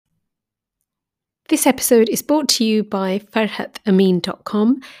This episode is brought to you by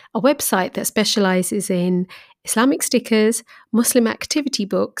farhatamin.com, a website that specializes in Islamic stickers, Muslim activity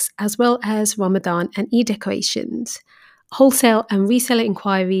books, as well as Ramadan and Eid decorations. Wholesale and reseller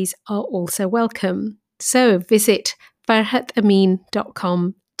inquiries are also welcome. So visit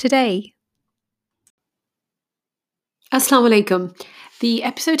farhatamin.com today. Assalamu alaikum. The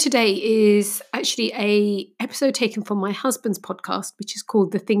episode today is actually an episode taken from my husband's podcast, which is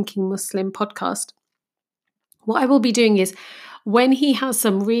called the Thinking Muslim Podcast. What I will be doing is when he has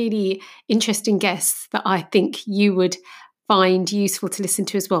some really interesting guests that I think you would find useful to listen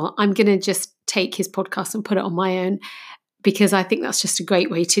to as well, I'm going to just take his podcast and put it on my own because I think that's just a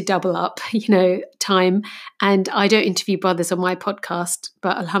great way to double up, time. And I don't interview brothers on my podcast,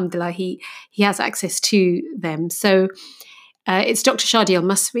 but alhamdulillah, he has access to them. So it's Dr. Shadi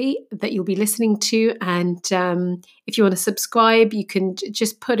Al-Masri that you'll be listening to. And if you want to subscribe, you can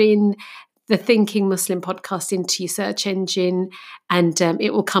just put in the Thinking Muslim podcast into your search engine and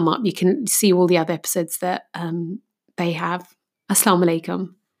it will come up. You can see all the other episodes that they have. Assalamu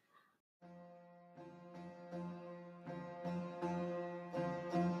alaikum.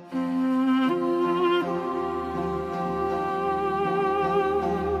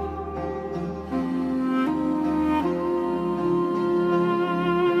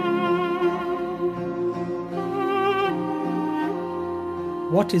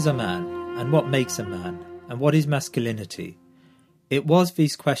 What is a man, and what makes a man, and what is masculinity? It was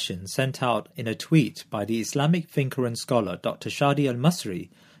these questions sent out in a tweet by the Islamic thinker and scholar Dr. Shadi Al-Masri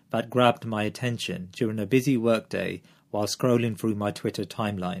that grabbed my attention during a busy workday while scrolling through my Twitter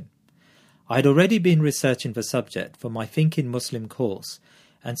timeline. I had already been researching the subject for my Thinking Muslim course,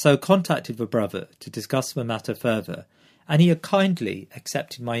 and so contacted the brother to discuss the matter further, and he had kindly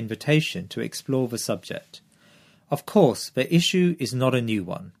accepted my invitation to explore the subject. Of course, the issue is not a new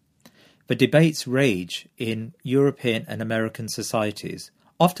one. The debates rage in European and American societies,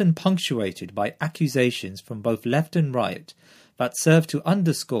 often punctuated by accusations from both left and right that serve to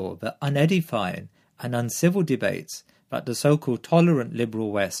underscore the unedifying and uncivil debates that the so-called tolerant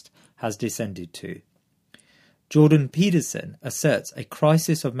liberal West has descended to. Jordan Peterson asserts a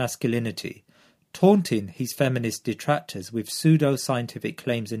crisis of masculinity, taunting his feminist detractors with pseudo-scientific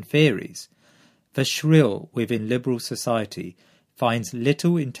claims and theories. The shrill within liberal society finds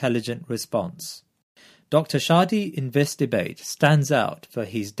little intelligent response. Dr. Shadi in this debate stands out for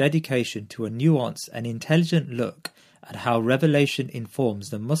his dedication to a nuanced and intelligent look at how revelation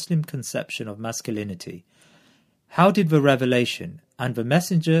informs the Muslim conception of masculinity. How did the revelation and the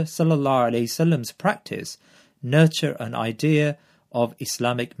Messenger ﷺ's practice nurture an idea of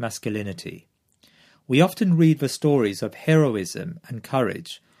Islamic masculinity? We often read the stories of heroism and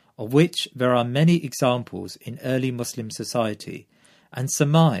courage, of which there are many examples in early Muslim society, and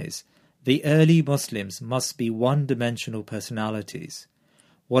surmise the early Muslims must be one-dimensional personalities.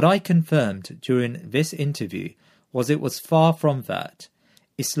 What I confirmed during this interview was it was far from that.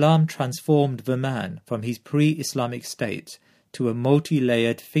 Islam transformed the man from his pre-Islamic state to a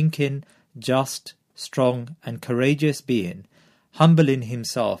multi-layered, thinking, just, strong and courageous being, humbling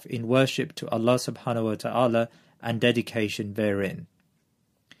himself in worship to Allah subhanahu wa ta'ala and dedication therein.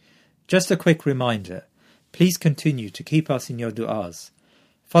 Just a quick reminder, please continue to keep us in your du'as.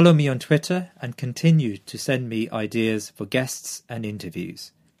 Follow me on Twitter and continue to send me ideas for guests and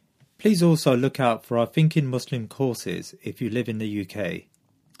interviews. Please also look out for our Thinking Muslim courses if you live in the UK.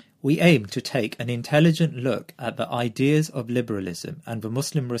 We aim to take an intelligent look at the ideas of liberalism and the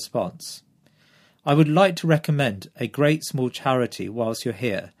Muslim response. I would like to recommend a great small charity whilst you're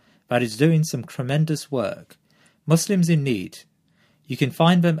here that is doing some tremendous work, Muslims in Need. You can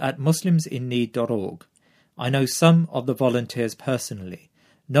find them at muslimsinneed.org. I know some of the volunteers personally.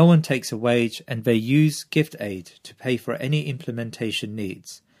 No one takes a wage and they use gift aid to pay for any implementation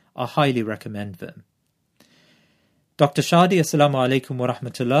needs. I highly recommend them. Dr. Shadi, assalamu alaikum wa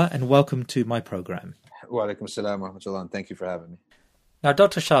rahmatullah and welcome to my program. Wa alaikum assalam wa rahmatullah and thank you for having me. Now,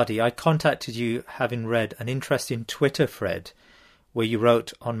 Dr. Shadi, I contacted you having read an interesting Twitter thread where you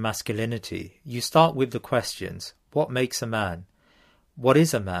wrote on masculinity. You start with the questions, what makes a man? What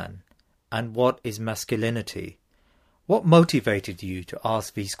is a man? And what is masculinity? What motivated you to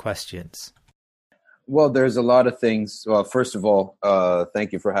ask these questions? Well, there's a lot of things. Well, first of all,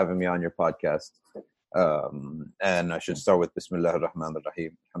 thank you for having me on your podcast. And I should start with Bismillah ar-Rahman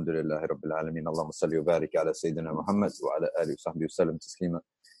ar-Rahim. Alhamdulillahi Rabbil Alameen. Allahumma salli wa barik ala Sayyidina Muhammad wa ala alihi wa sahbihi wa sallam taslima.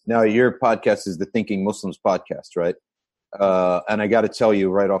 Now, your podcast is the Thinking Muslims podcast, right? And I got to tell you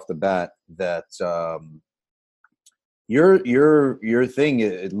right off the bat that your thing,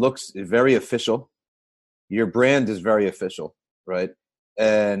 it looks very official. Your brand is very official, right?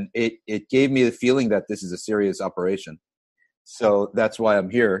 and it gave me the feeling that this is a serious operation. So that's why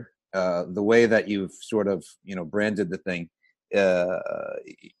I'm here. The way that you've sort of, branded the thing,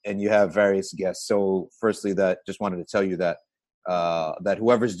 and you have various guests. So firstly, that just wanted to tell you that that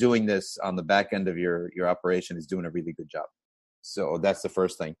whoever's doing this on the back end of your operation is doing a really good job. So that's the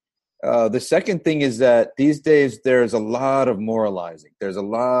first thing. The second thing is that these days there's a lot of moralizing. There's a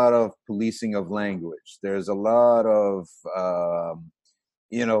lot of policing of language. There's a lot of,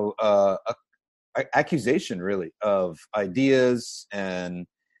 accusation really of ideas and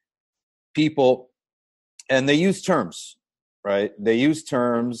people. And they use terms, right? They use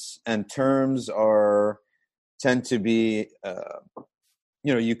terms, and terms tend to be,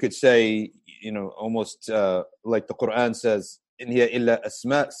 you could say, almost like the Quran says, in hiya illa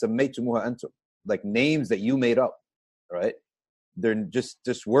asma' sammaytumuha antum, like names that you made up, right? They're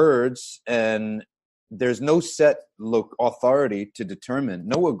just words, and there's no set authority to determine,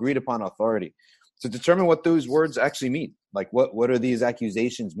 no agreed upon authority to determine what those words actually mean. Like what are these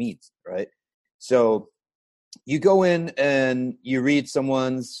accusations mean, right? So you go in and you read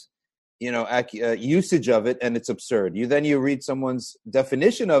someone's usage of it, and it's absurd. You read someone's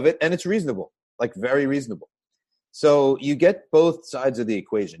definition of it, and it's reasonable, like very reasonable. So you get both sides of the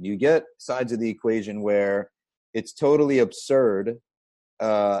equation. You get sides of the equation where it's totally absurd,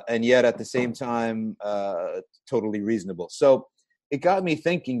 and yet at the same time, totally reasonable. So it got me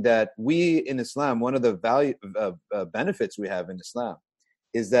thinking that we in Islam, one of the benefits we have in Islam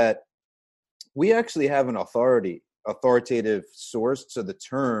is that we actually have an authoritative source to the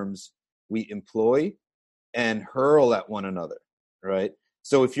terms we employ and hurl at one another, right?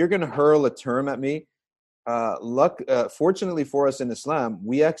 So if you're going to hurl a term at me, fortunately for us in Islam,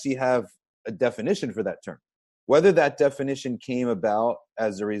 we actually have a definition for that term. Whether that definition came about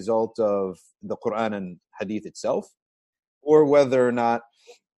as a result of the Quran and Hadith itself, or whether or not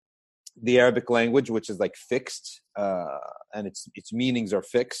the Arabic language, which is like fixed, and its meanings are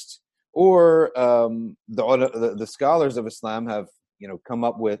fixed, or the scholars of Islam have come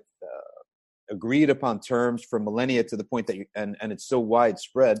up with agreed upon terms for millennia to the point that and it's so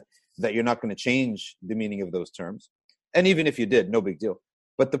widespread that you're not going to change the meaning of those terms. And even if you did, no big deal.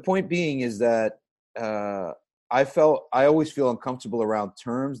 But the point being is that I always feel uncomfortable around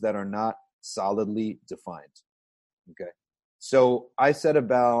terms that are not solidly defined. Okay, so I set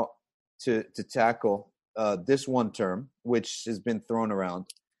about to tackle this one term, which has been thrown around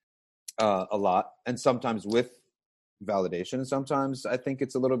a lot, and sometimes with validation, and sometimes I think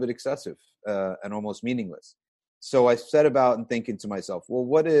it's a little bit excessive and almost meaningless. So I set about and thinking to myself, well,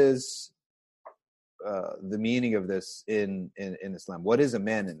 what is the meaning of this in Islam? What is a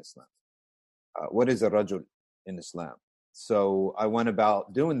man in Islam? What is a rajul in Islam? So I went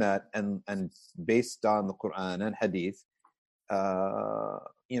about doing that, and based on the Quran and Hadith,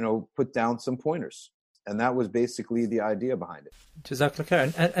 put down some pointers. And that was basically the idea behind it. Jazakallah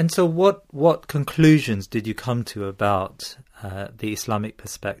khair. And so what conclusions did you come to about the Islamic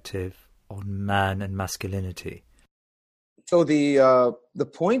perspective on man and masculinity? So the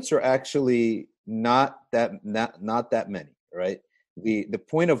points are actually not that many, right? The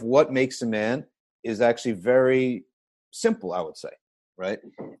point of what makes a man is actually very simple, I would say, right?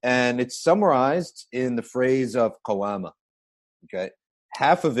 And it's summarized in the phrase of qawama, okay?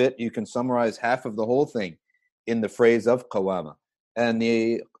 Half of it, you can summarize half of the whole thing in the phrase of qawama. And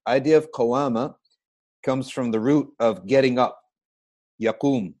the idea of qawama comes from the root of getting up,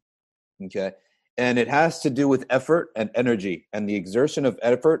 yaqum, okay? And it has to do with effort and energy, and the exertion of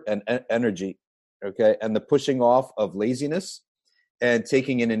effort and energy, okay? And the pushing off of laziness, and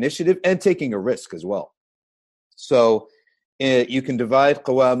taking an initiative, and taking a risk as well. So you can divide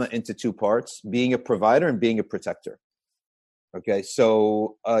qawama into two parts, being a provider and being a protector. Okay,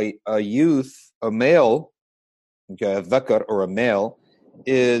 so a male, okay, a dhakar or a male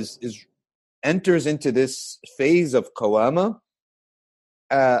enters into this phase of qawama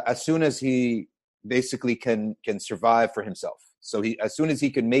as soon as he basically can survive for himself. So as soon as he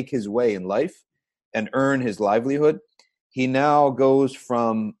can make his way in life and earn his livelihood, he now goes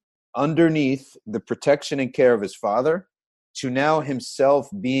from underneath the protection and care of his father to now himself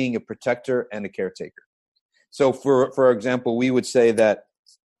being a protector and a caretaker. So, for example, we would say that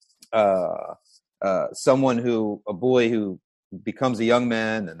a boy who becomes a young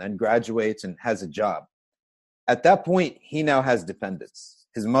man and then graduates and has a job, at that point, he now has dependents.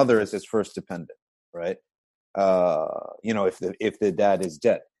 His mother is his first dependent, right? If the dad is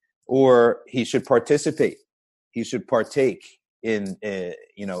dead, or he should participate. He should partake in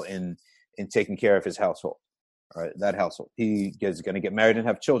taking care of his household. All right, that household. He is going to get married and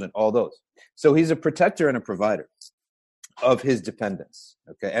have children, all those. So he's a protector and a provider. of his dependents,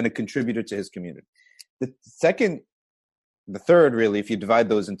 okay, and a contributor to his community. The third, really, if you divide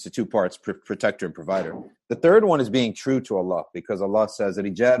those into two parts, protector and provider, the third one is being true to Allah, because Allah says,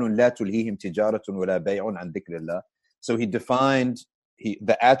 رِجَالٌ لَا تُلْهِيهِمْ تِجَارَةٌ وَلَا بَيْعٌ عَنْ ذِكْرِ اللَّهِ. So he defined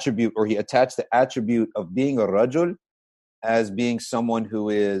the attribute, or he attached the attribute of being a rajul as being someone who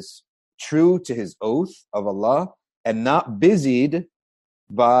is true to his oath of Allah and not busied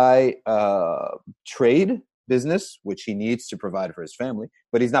by trade, business, which he needs to provide for his family,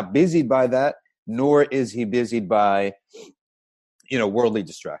 but he's not busied by that, nor is he busied by, worldly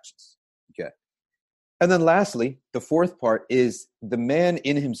distractions. Okay. And then lastly, the fourth part is the man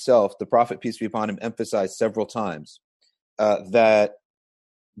in himself. The Prophet, peace be upon him, emphasized several times that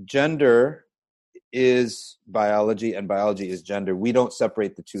gender is biology and biology is gender. We don't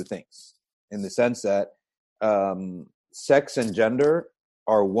separate the two things, in the sense that sex and gender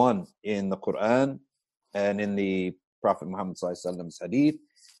are one in the Quran and in the Prophet Muhammad ﷺ's hadith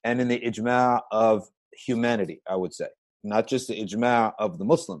and in the ijma' of humanity, I would say. Not just the ijma' of the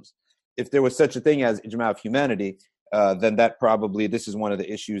Muslims. If there was such a thing as ijma' of humanity, then that probably, this is one of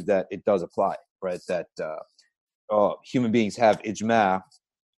the issues that it does apply, right? That human beings have ijma'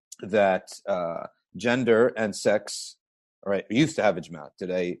 that gender and sex, right? We used to have ijma'.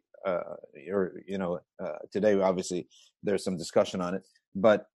 Today, today obviously there's some discussion on it,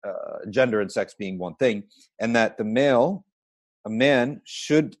 but gender and sex being one thing, and that a man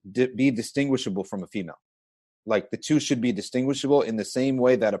should be distinguishable from a female. Like the two should be distinguishable in the same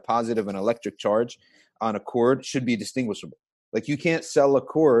way that a positive and electric charge on a cord should be distinguishable. Like you can't sell a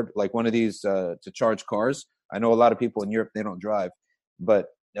cord like one of these to charge cars. I know a lot of people in Europe, they don't drive, but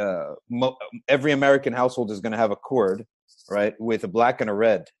every American household is going to have a cord, right, with a black and a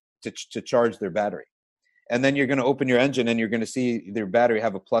red to charge their battery. And then you're going to open your engine and you're going to see their battery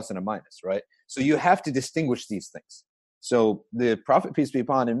have a plus and a minus, right? So you have to distinguish these things. So the Prophet, peace be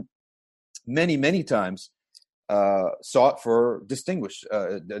upon him, many, many times sought for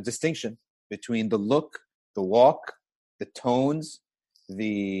distinction between the look, the walk, the tones,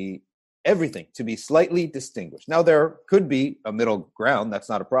 the everything to be slightly distinguished. Now, there could be a middle ground. That's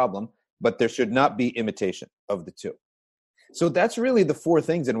not a problem, but there should not be imitation of the two. So that's really the four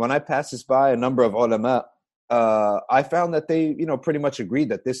things. And when I passed this by a number of ulama, I found that they, pretty much agreed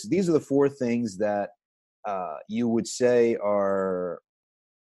that these are the four things that you would say are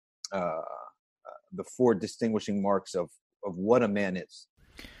the four distinguishing marks of what a man is.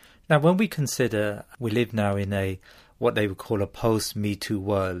 Now, when we consider we live now in what they would call a post-Me Too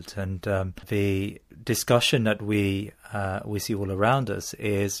world, and the discussion that we see all around us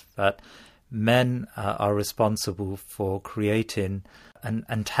is that men are responsible for creating an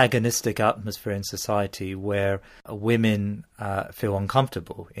antagonistic atmosphere in society where women feel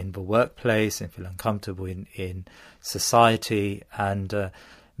uncomfortable in the workplace and feel uncomfortable in society, and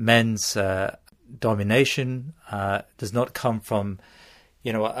men's domination does not come from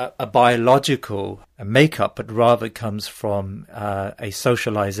a biological makeup, but rather comes from a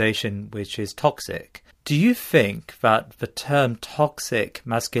socialization which is toxic. Do you think that the term toxic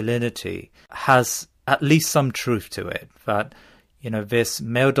masculinity has at least some truth to it? That this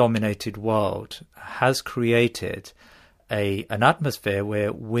male-dominated world has created an atmosphere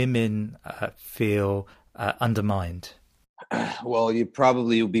where women feel undermined? Well, you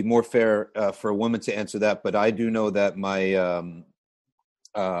probably would be more fair for a woman to answer that, but I do know that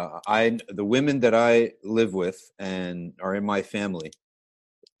the women that I live with and are in my family,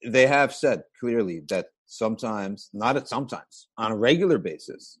 they have said clearly that sometimes, on a regular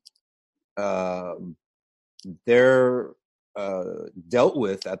basis, they're dealt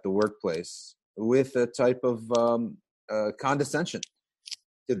with at the workplace with a type of condescension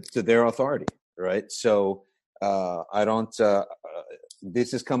to their authority, right? So I don't.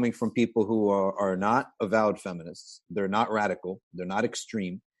 This is coming from people who are not avowed feminists. They're not radical. They're not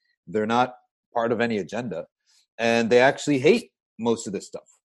extreme. They're not part of any agenda, and they actually hate most of this stuff.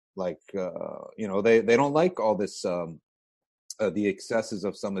 Like they don't like all this the excesses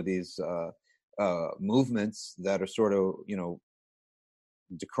of some of these movements that are sort of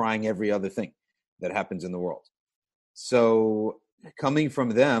decrying every other thing that happens in the world. So coming from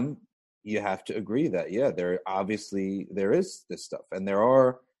them, you have to agree that there is this stuff, and there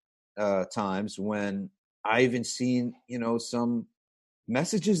are times when I even seen some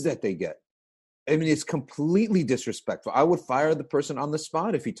messages that they get. I mean, it's completely disrespectful. I would fire the person on the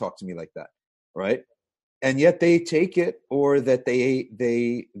spot if he talked to me like that, right? And yet they take it, or that they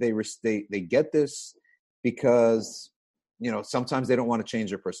get this because sometimes they don't want to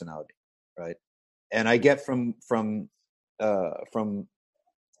change their personality, right? And I get from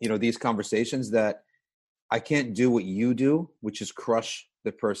these conversations that I can't do what you do, which is crush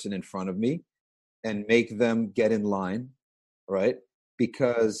the person in front of me and make them get in line, right?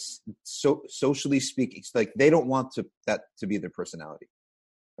 Because socially speaking, it's like they don't want that to be their personality.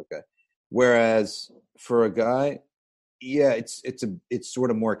 Okay. Whereas for a guy, yeah, it's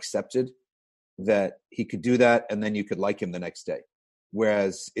sort of more accepted that he could do that, and then you could like him the next day.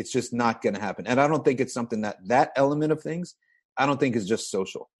 Whereas it's just not going to happen. And I don't think it's something that element of things, I don't think is just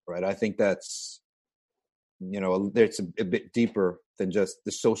social, right? I think that's, it's a bit deeper than just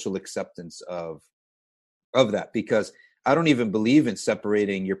the social acceptance of that, because I don't even believe in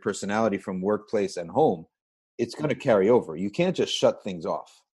separating your personality from workplace and home. It's going to carry over. You can't just shut things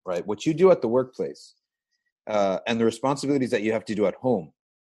off, right? What you do at the workplace and the responsibilities that you have to do at home,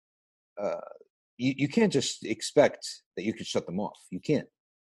 you can't just expect that you can shut them off. You can't.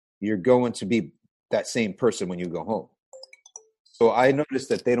 You're going to be that same person when you go home. So I noticed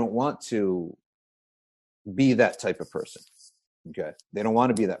that they don't want to be that type of person. Okay. They don't want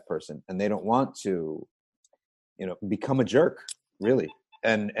to be that person, and they don't want to, become a jerk, really.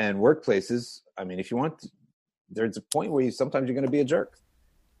 And workplaces, I mean, if you want to, there's a point where sometimes you're going to be a jerk.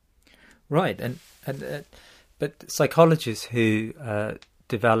 Right. But psychologists who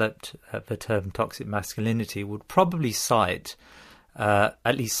developed the term toxic masculinity would probably cite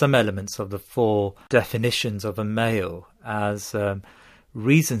at least some elements of the 4 definitions of a male as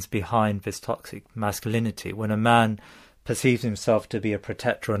reasons behind this toxic masculinity. When a man perceives himself to be a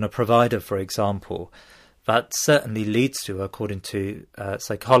protector and a provider, for example, that certainly leads to, according to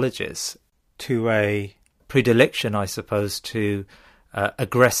psychologists, to a predilection, I suppose, to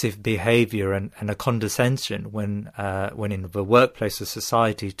aggressive behavior and a condescension when in the workplace or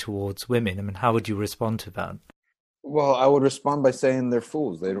society towards women. I mean, how would you respond to that? Well, I would respond by saying they're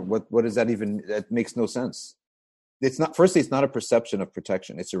fools. What does that even? That makes no sense. It's not. Firstly, it's not a perception of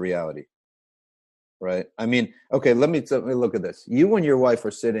protection. It's a reality, right? I mean, okay. Let me look at this. You and your wife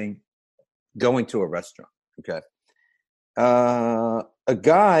are sitting, going to a restaurant. Okay. A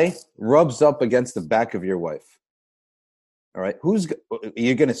guy rubs up against the back of your wife. All right.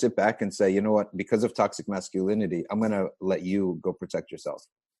 You're going to sit back and say, you know what? Because of toxic masculinity, I'm going to let you go protect yourself.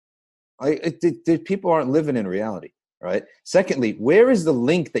 People aren't living in reality. Right. Secondly, where is the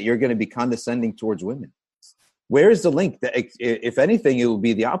link that you're going to be condescending towards women? Where is the link that, if anything, it will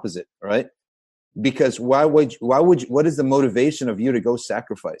be the opposite, right? Because what is the motivation of you to go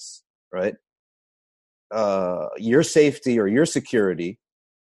sacrifice, right? Your safety or your security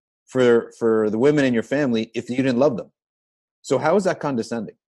for the women in your family if you didn't love them. So how is that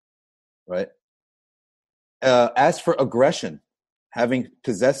condescending, right? As for aggression,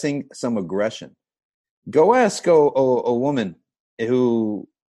 possessing some aggression, go ask a woman who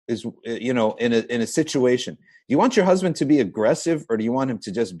is, in a situation. Do you want your husband to be aggressive, or do you want him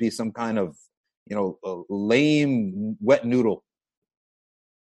to just be some kind of, a lame wet noodle?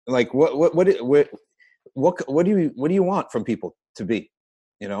 Like what do you want from people to be?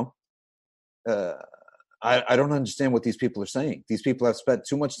 I don't understand what these people are saying. These people have spent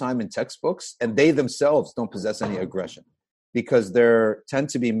too much time in textbooks, and they themselves don't possess any aggression, because there tend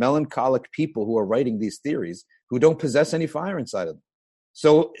to be melancholic people who are writing these theories who don't possess any fire inside of them.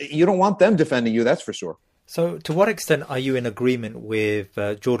 So you don't want them defending you, that's for sure. So to what extent are you in agreement with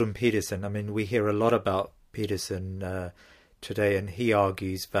Jordan Peterson? I mean, we hear a lot about Peterson today, and he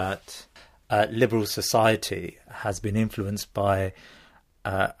argues that liberal society has been influenced by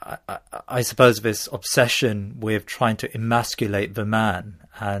I suppose this obsession with trying to emasculate the man,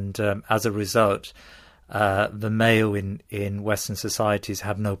 and as a result, the male in Western societies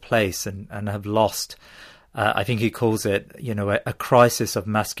have no place and have lost. I think he calls it, a crisis of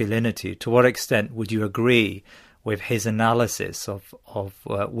masculinity. To what extent would you agree with his analysis of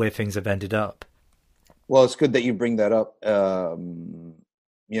where things have ended up? Well, it's good that you bring that up.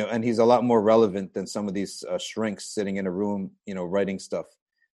 And he's a lot more relevant than some of these shrinks sitting in a room, writing stuff.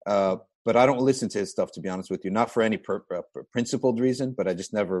 But I don't listen to his stuff, to be honest with you, not for any principled reason, but I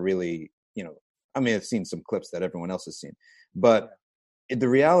just never really, I've seen some clips that everyone else has seen. But the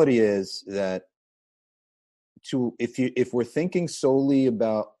reality is that if we're thinking solely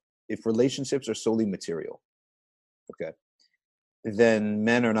about, if relationships are solely material, okay, then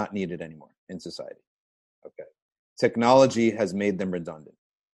men are not needed anymore in society. Okay. Technology has made them redundant,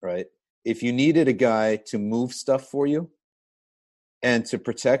 right? If you needed a guy to move stuff for you and to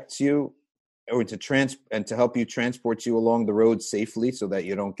protect you, or to help you transport you along the road safely so that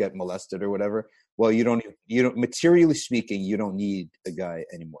you don't get molested or whatever, well, you don't, materially speaking, you don't need a guy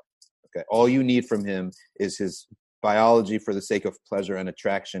anymore. Okay. All you need from him is his biology for the sake of pleasure and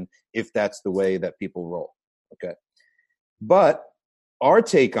attraction, if that's the way that people roll. Okay. But our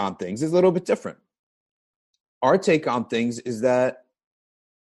take on things is a little bit different. our take on things is that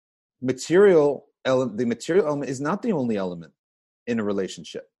the material element is not the only element in a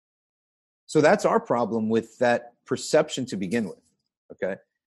relationship. So that's our problem with that perception to begin with. Okay.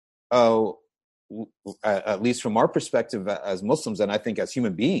 At least from our perspective as Muslims, and I think as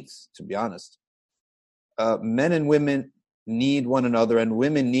human beings, to be honest, men and women need one another, and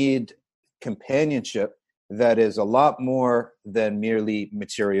women need companionship that is a lot more than merely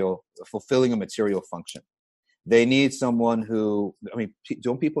material, fulfilling a material function. They need someone who,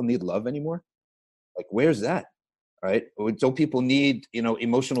 don't people need love anymore? Like, where's that? Right? Don't people need,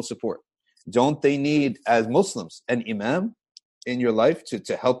 emotional support? Don't they need, as Muslims, an imam in your life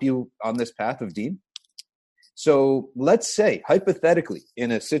to help you on this path of deen? So let's say, hypothetically,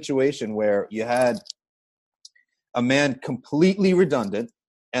 in a situation where you had a man completely redundant,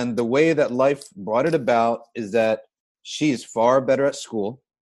 and the way that life brought it about is that she's far better at school,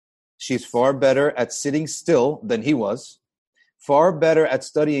 she's far better at sitting still than he was, far better at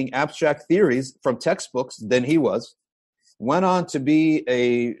studying abstract theories from textbooks than he was, went on to be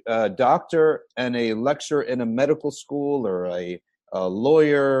a doctor and a lecturer in a medical school or a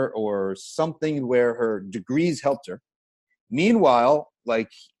lawyer or something where her degrees helped her. Meanwhile,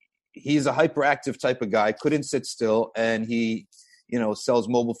 like, he's a hyperactive type of guy, couldn't sit still, and he, sells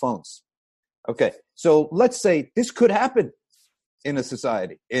mobile phones. Okay, so let's say this could happen in a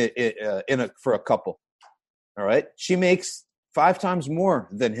society, for a couple. All right, she makes 5 times more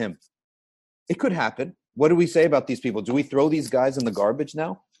than him. It could happen. What do we say about these people? Do we throw these guys in the garbage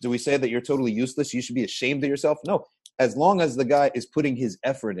now? Do we say that you're totally useless? You should be ashamed of yourself? No. As long as the guy is putting his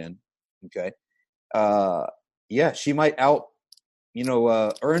effort in, okay, she might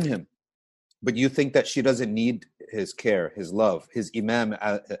earn him. But you think that she doesn't need his care, his love, his imam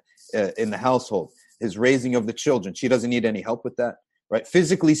in the household, his raising of the children. She doesn't need any help with that, right?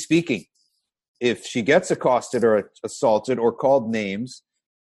 Physically speaking, if she gets accosted or assaulted or called names,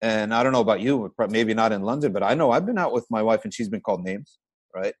 and I don't know about you, maybe not in London, but I know I've been out with my wife and she's been called names,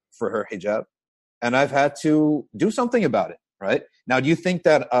 right, for her hijab. And I've had to do something about it, right? Now, do you think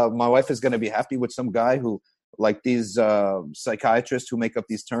that my wife is going to be happy with some guy who, like these psychiatrists who make up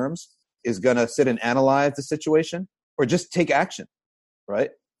these terms, is going to sit and analyze the situation or just take action, right?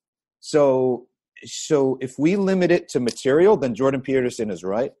 So if we limit it to material, then Jordan Peterson is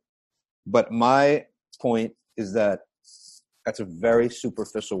right. But my point is that that's a very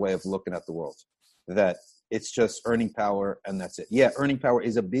superficial way of looking at the world, that it's just earning power and that's it. Yeah, earning power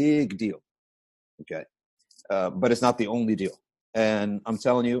is a big deal, okay? But it's not the only deal. And I'm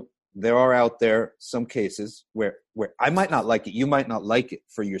telling you, there are out there some cases where I might not like it, you might not like it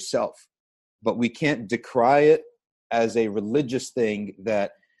for yourself, but we can't decry it as a religious thing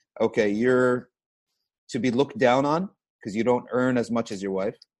that, okay, you're to be looked down on because you don't earn as much as your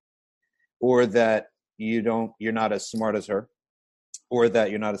wife, or that you're not as smart as her, or that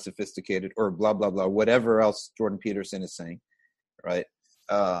you're not as sophisticated, or blah, blah, blah, whatever else Jordan Peterson is saying, right?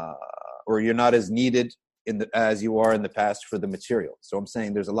 Or you're not as needed as you are in the past for the material. So I'm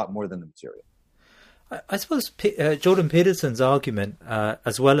saying there's a lot more than the material. I suppose Jordan Peterson's argument,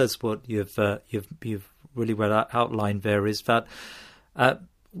 as well as what you've really well outlined there, is that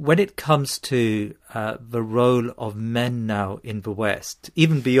when it comes to the role of men now in the West,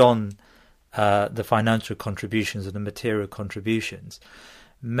 even beyond the financial contributions and the material contributions,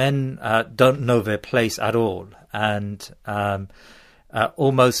 men don't know their place at all, and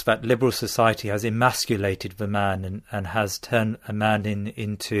almost that liberal society has emasculated the man and has turned a man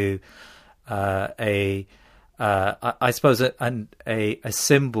into I suppose a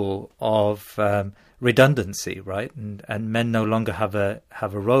symbol of redundancy, right? And men no longer have a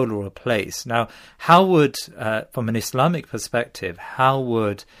role or a place. Now, how would, from an Islamic perspective, how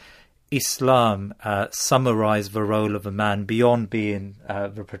would Islam summarize the role of a man beyond being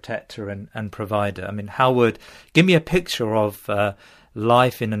the protector and provider? I mean, give me a picture of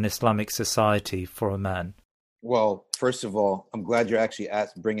life in an Islamic society for a man. Well, first of all, I'm glad you're actually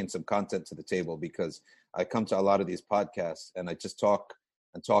bringing some content to the table, because I come to a lot of these podcasts and I just talk,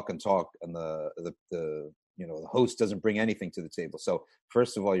 and the host doesn't bring anything to the table. So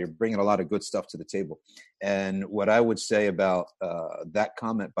first of all, you're bringing a lot of good stuff to the table. And what I would say about that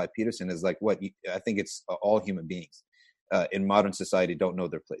comment by Peterson is I think it's all human beings in modern society don't know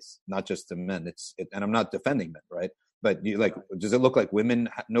their place, not just the men. And I'm not defending men, right? But does it look like women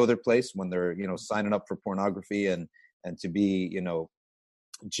know their place when they're, signing up for pornography and to be,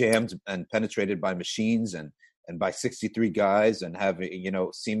 jammed and penetrated by machines and by 63 guys and have,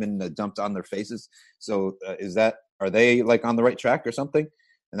 semen dumped on their faces? So are they on the right track or something?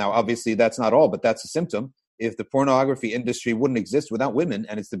 And now, obviously that's not all, but that's a symptom. if the pornography industry wouldn't exist without women,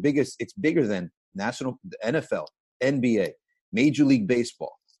 and it's bigger than NFL, NBA, Major League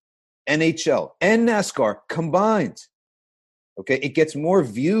Baseball, NHL, and NASCAR combined. Okay, it gets more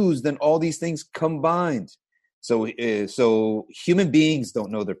views than all these things combined. So human beings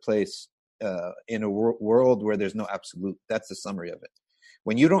don't know their place in a world where there's no absolute. That's the summary of it.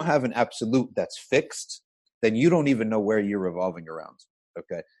 When you don't have an absolute that's fixed, then you don't even know where you're revolving around.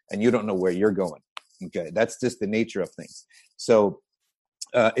 Okay, and you don't know where you're going. Okay, that's just the nature of things. So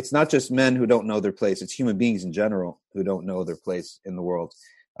it's not just men who don't know their place. It's human beings in general who don't know their place in the world.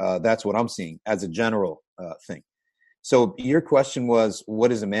 That's what I'm seeing as a general thing. So your question was,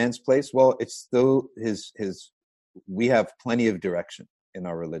 what is a man's place? Well, it's still we have plenty of direction in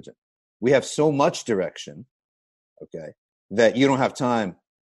our religion. We have so much direction, okay, that you don't have time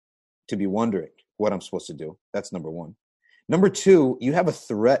to be wondering what I'm supposed to do. That's number one. Number two, you have a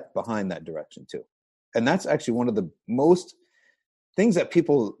threat behind that direction too. And that's actually one of the most things that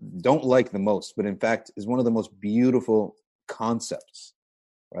people don't like the most, but in fact is one of the most beautiful concepts,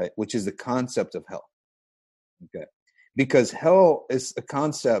 right? Which is the concept of hell. Okay. Because hell is a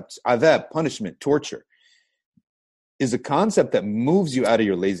concept, adhab, punishment, torture, is a concept that moves you out of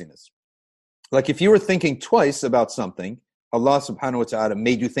your laziness. Like if you were thinking twice about something, Allah subhanahu wa ta'ala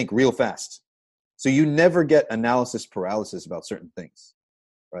made you think real fast. So you never get analysis paralysis about certain things,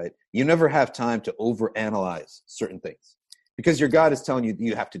 right? You never have time to overanalyze certain things because your God is telling you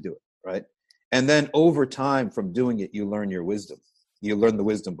you have to do it, right? And then over time from doing it, you learn your wisdom. You learn the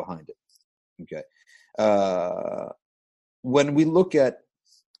wisdom behind it, okay? When we look at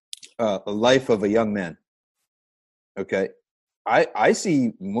the life of a young man, okay, I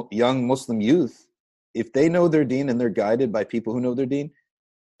see young Muslim youth, if they know their deen and they're guided by people who know their deen,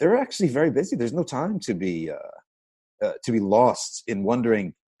 they're actually very busy. There's no time to be lost in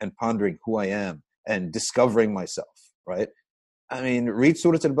wondering and pondering who I am and discovering myself, right? I mean, read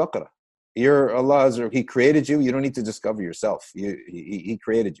Surah Al-Baqarah. He created you. You don't need to discover yourself. He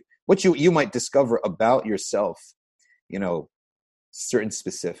created you. What you might discover about yourself, certain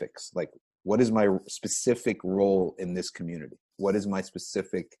specifics, like what is my specific role in this community? What is my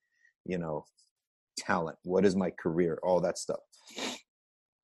specific, talent? What is my career? All that stuff.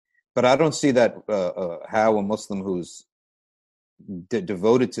 But I don't see that how a Muslim who's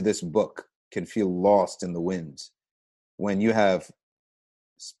devoted to this book can feel lost in the winds when you have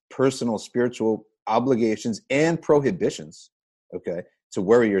personal spiritual obligations and prohibitions, okay, to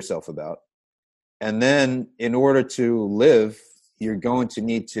worry yourself about. And then in order to live, you're going to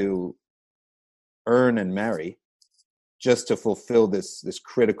need to earn and marry just to fulfill this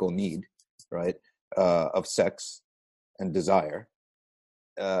critical need, right, of sex and desire.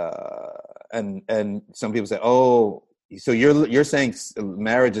 And some people say, oh, so you're saying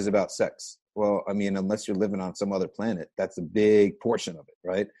marriage is about sex. Well, I mean, unless you're living on some other planet, that's a big portion of it,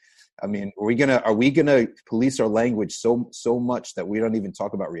 right? I mean, are we gonna police our language so much that we don't even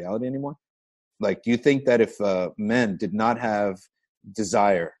talk about reality anymore? Like, do you think that if men did not have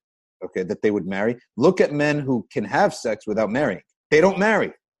desire, okay, that they would marry? Look at men who can have sex without marrying. They don't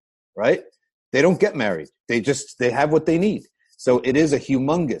marry, right? They don't get married. They have what they need. So it is a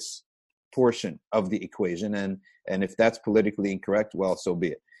humongous portion of the equation. And if that's politically incorrect, well, so be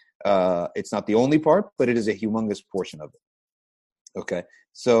it. It's not the only part, but it is a humongous portion of it. Okay.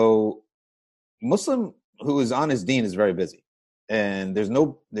 So Muslim who is on his deen is very busy. And there's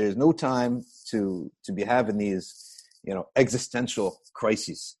no time to be having these, existential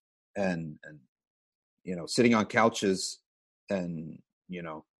crises and sitting on couches and,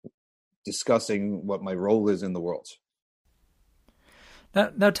 discussing what my role is in the world.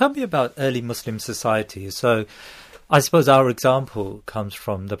 Now tell me about early Muslim society. So I suppose our example comes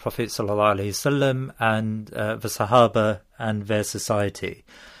from the Prophet ﷺ and the Sahaba and their society.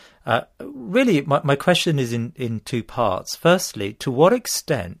 Really, my question is in two parts. Firstly, to what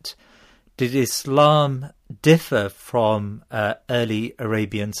extent did Islam differ from early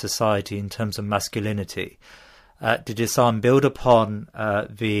Arabian society in terms of masculinity? Did Islam build upon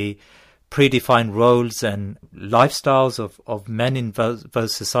the predefined roles and lifestyles of men in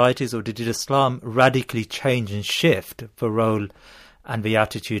those societies, or did Islam radically change and shift the role and the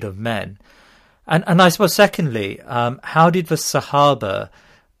attitude of men? And I suppose secondly, how did the Sahaba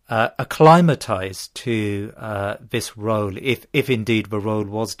acclimatize to this role, if indeed the role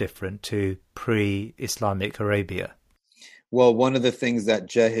was different to pre-Islamic Arabia? Well, one of the things that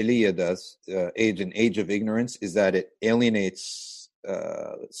Jahiliyyah does, age of ignorance, is that it alienates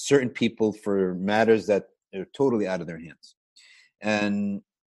certain people for matters that are totally out of their hands. And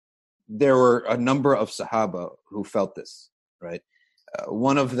there were a number of Sahaba who felt this, right?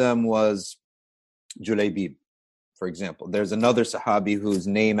 One of them was Julaybib, for example. There's another Sahabi whose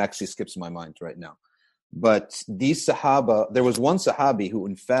name actually skips my mind right now. But these Sahaba, there was one Sahabi who,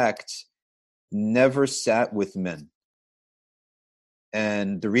 in fact, never sat with men.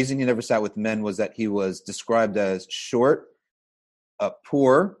 And the reason he never sat with men was that he was described as short,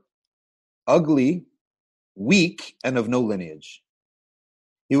 poor, ugly, weak, and of no lineage.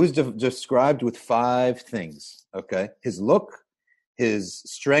 He was described with 5 things, okay? His look, his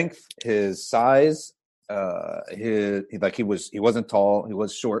strength, his size, he wasn't tall, he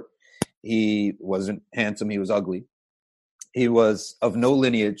was short, he wasn't handsome, he was ugly. He was of no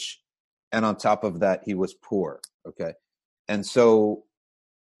lineage, and on top of that, he was poor, okay? And so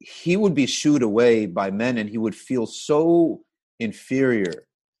he would be shooed away by men, and he would feel so inferior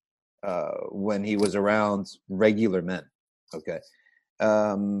when he was around regular men, okay?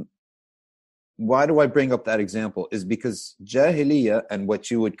 Why do I bring up that example? Is because Jahiliyyah and what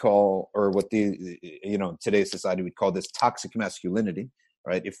you would call, or what today's society would call this toxic masculinity,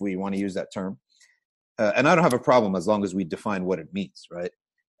 right? If we want to use that term. And I don't have a problem as long as we define what it means, right?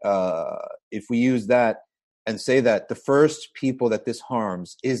 If we use that and say that the first people that this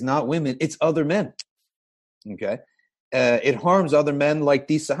harms is not women, it's other men, okay? It harms other men like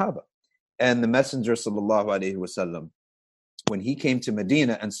these Sahaba. And the Messenger, sallallahu alaihi wasallam, when he came to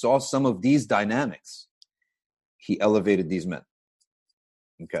Medina and saw some of these dynamics, he elevated these men.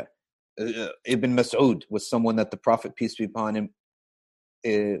 Okay. Ibn Mas'ud was someone that the Prophet, peace be upon him,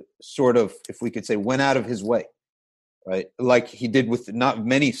 sort of, if we could say, went out of his way, right? Like he did with not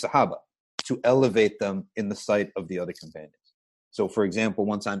many Sahaba, to elevate them in the sight of the other companions. So, for example,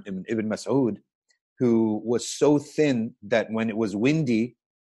 one time Ibn Mas'ud, who was so thin that when it was windy,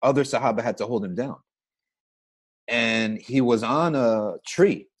 other Sahaba had to hold him down. And he was on a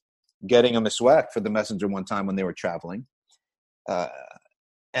tree getting a miswak for the Messenger one time when they were traveling. And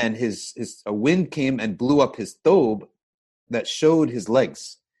a wind came and blew up his thobe that showed his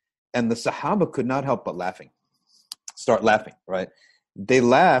legs. And the Sahaba could not help but start laughing, right? They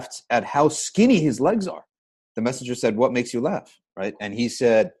laughed at how skinny his legs are. The Messenger said, "What makes you laugh?" Right? And he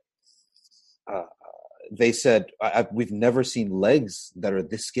said, they said, "We've never seen legs that are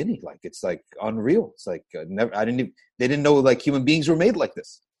this skinny. Like, it's like unreal. It's like they didn't know like human beings were made like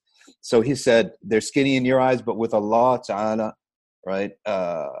this." So he said, "They're skinny in your eyes, but with Allah Ta'ala, right?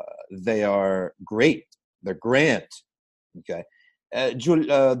 They are great. They're grand." Okay.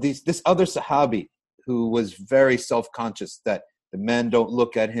 This other Sahabi who was very self-conscious that the men don't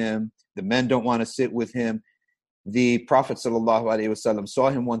look at him, the men don't want to sit with him. The Prophet sallallahu alaihi wasallam saw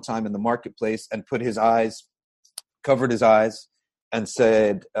him one time in the marketplace and covered his eyes, and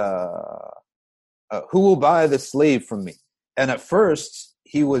said, "Who will buy the slave from me?" And at first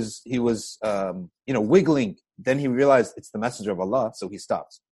he was wiggling. Then he realized it's the Messenger of Allah, so he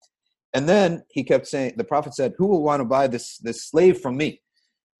stopped. And then he kept saying, the Prophet said, "Who will want to buy this slave from me?"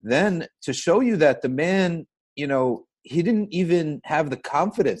 Then, to show you that the man, he didn't even have the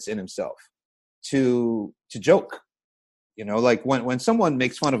confidence in himself to joke, like when someone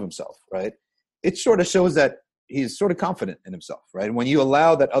makes fun of himself, right? It sort of shows that he's sort of confident in himself, right? When you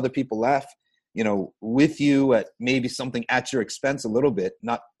allow that other people laugh, with you at maybe something at your expense a little bit,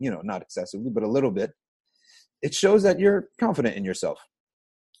 not excessively, but a little bit, it shows that you're confident in yourself.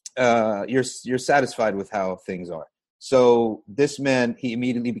 You're satisfied with how things are. So this man, he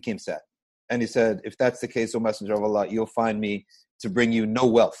immediately became sad. And he said, "If that's the case, O Messenger of Allah, you'll find me to bring you no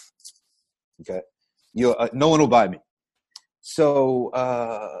wealth. Okay, no one will buy me." So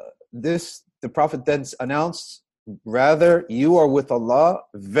the Prophet then announced, "Rather, you are with Allah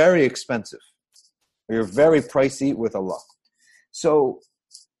very expensive. You're very pricey with Allah." So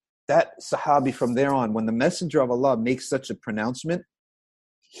that Sahabi, from there on, when the Messenger of Allah makes such a pronouncement,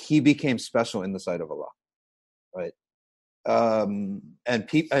 he became special in the sight of Allah, right? And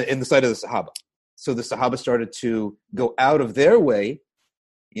in the sight of the Sahaba. So the Sahaba started to go out of their way,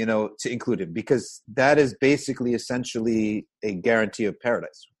 to include him, because that is basically essentially a guarantee of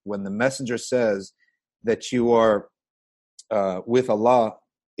paradise. When the Messenger says that you are with Allah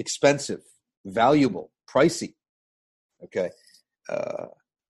expensive, valuable, pricey, okay,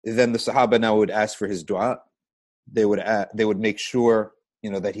 then the Sahaba now would ask for his dua. They would make sure,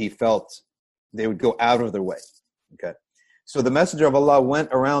 that he felt, they would go out of their way, okay. So the Messenger of Allah went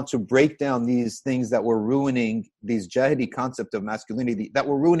around to break down these things that were ruining, these jahili concept of masculinity, that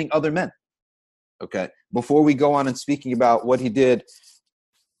were ruining other men. Okay. Before we go on and speaking about what he did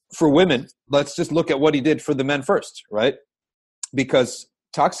for women, let's just look at what he did for the men first, right? Because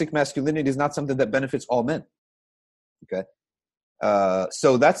toxic masculinity is not something that benefits all men. Okay.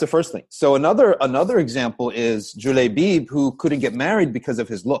 So that's the first thing. So another example is Julaybib, who couldn't get married because of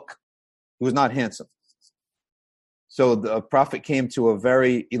his look. He was not handsome. So the Prophet came to a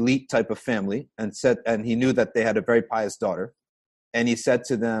very elite type of family and he knew that they had a very pious daughter. And he said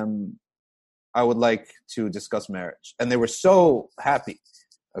to them, I would like to discuss marriage. And they were so happy,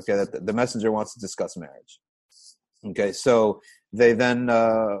 okay, that the messenger wants to discuss marriage. Okay, so they then,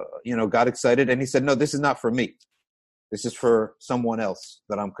 got excited. And he said, no, this is not for me. This is for someone else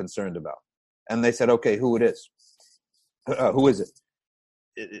that I'm concerned about. And they said, okay, who it is? Who is it?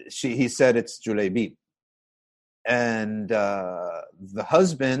 He said, it's Julaybib. And the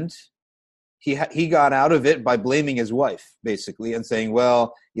husband, he got out of it by blaming his wife, basically, and saying,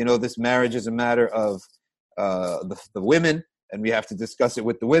 well, this marriage is a matter of the women, and we have to discuss it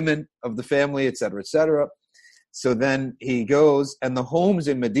with the women of the family, et cetera, et cetera. So then he goes, and the homes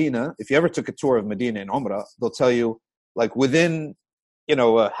in Medina, if you ever took a tour of Medina in Umrah, they'll tell you, like within,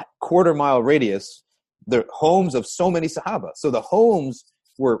 a quarter-mile radius, the homes of so many Sahaba. So the homes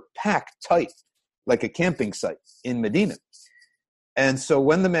were packed tight, like a camping site in Medina. And so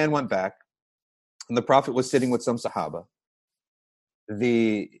when the man went back, and the Prophet was sitting with some Sahaba,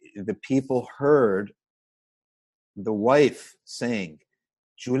 the people heard the wife saying,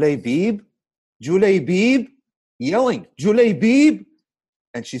 Julaybib, Julaybib, yelling, Julaybib.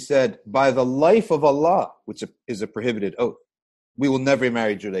 And she said, by the life of Allah, which is a prohibited oath, we will never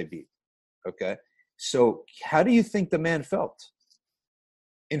marry Julaybib. Okay? So how do you think the man felt?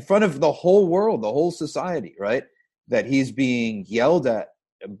 In front of the whole world, the whole society, right? That he's being yelled at.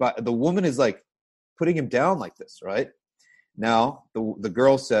 But the woman is like putting him down like this, right? Now, the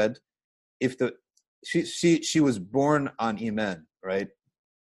girl said, she was born on Iman, right?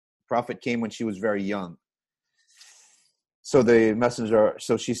 Prophet came when she was very young. So the messenger,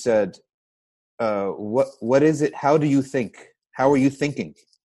 so she said, what is it? How do you think? How are you thinking?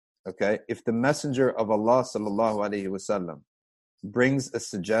 Okay. If the messenger of Allah sallallahu alaihi wasallam brings a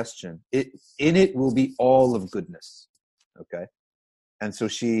suggestion, in it will be all of goodness. Okay. And so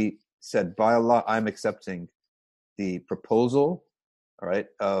she said, by Allah, I'm accepting the proposal, all right,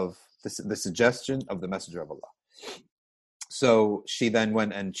 of the suggestion of the messenger of Allah. So she then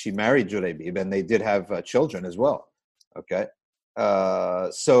went and she married Julaybib, and they did have children as well. Okay.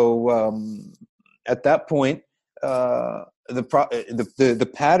 So at that point, the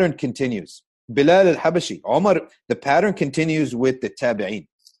pattern continues. Bilal al-Habashi, Omar, the pattern continues with the tabi'een.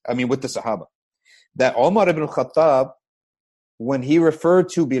 With the Sahaba. That Omar ibn al-Khattab, when he referred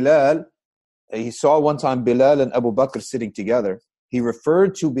to Bilal, he saw one time Bilal and Abu Bakr sitting together. He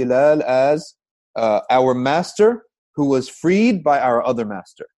referred to Bilal as our master who was freed by our other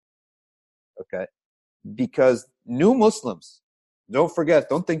master. Okay. Because new Muslims, don't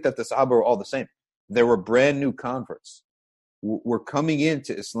think that the Sahaba were all the same. There were brand new converts. Were coming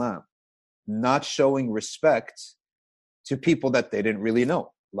into Islam, not showing respect to people that they didn't really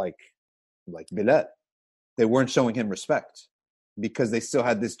know, like Bilal. They weren't showing him respect because they still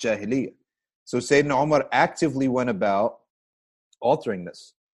had this jahiliyyah. So Sayyidina Umar actively went about altering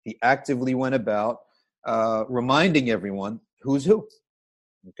this. He actively went about reminding everyone who's who.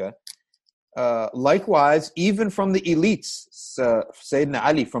 Okay. Likewise, even from the elites, Sayyidina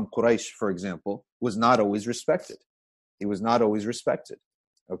Ali from Quraysh, for example, was not always respected. He was not always respected,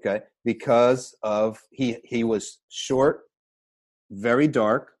 okay, because of he was short, very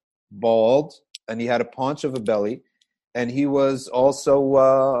dark, bald, and he had a paunch of a belly, and he was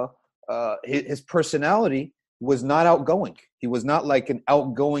also his personality was not outgoing. He was not like an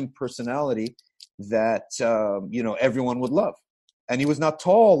outgoing personality that everyone would love. And he was not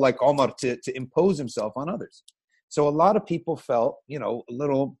tall like Omar to impose himself on others. So a lot of people felt, a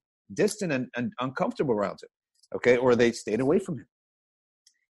little distant and uncomfortable around him, okay, or they stayed away from him.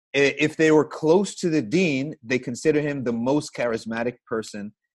 If they were close to the deen, they consider him the most charismatic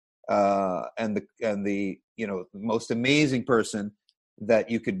person and the most amazing person that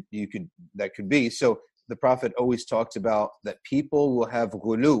that could be. So the Prophet always talked about that people will have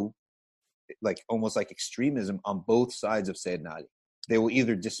ghulu, like almost like extremism on both sides of Sayyidina Ali. They will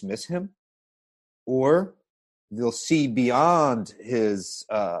either dismiss him or they'll see beyond his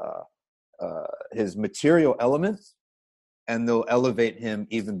material elements, and they'll elevate him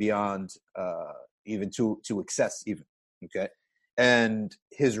even beyond, even to excess even, okay? And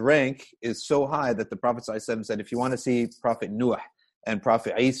his rank is so high that the Prophet ﷺ said, if you want to see Prophet Nuh and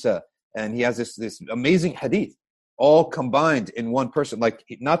Prophet Isa, and he has this amazing hadith, all combined in one person, like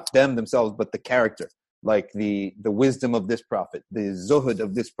not them themselves, but the character, like the wisdom of this prophet, the zuhud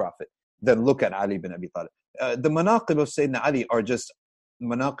of this prophet, then look at Ali bin Abi Talib. The manaqib of Sayyidina Ali are just,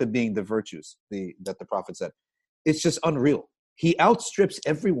 manaqib being the virtues that the Prophet said. It's just unreal. He outstrips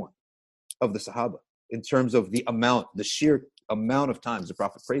everyone of the Sahaba in terms of the amount, the sheer amount of times the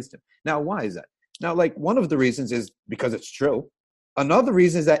Prophet praised him. Now, why is that? Now, like, one of the reasons is because it's true. Another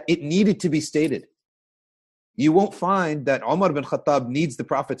reason is that it needed to be stated. You won't find that Umar bin Khattab needs the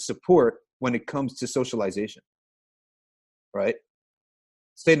Prophet's support when it comes to socialization, right?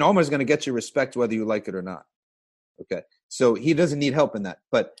 Sayyidina Umar is going to get you respect whether you like it or not. Okay, so he doesn't need help in that,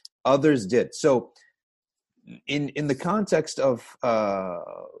 but others did. So, in the context of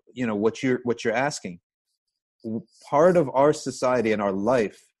what you're asking, part of our society and our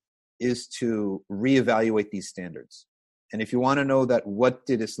life is to reevaluate these standards. And if you want to know that, what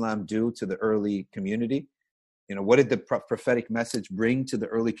did Islam do to the early community? What did the prophetic message bring to the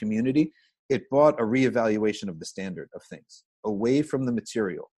early community? It brought a reevaluation of the standard of things, away from the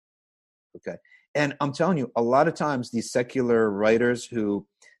material. Okay. And I'm telling you, a lot of times these secular writers who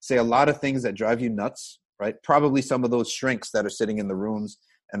say a lot of things that drive you nuts, right? Probably some of those shrinks that are sitting in the rooms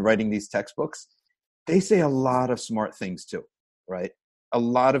and writing these textbooks, they say a lot of smart things too, right? A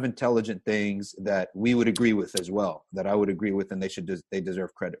lot of intelligent things that we would agree with as well, that I would agree with, and they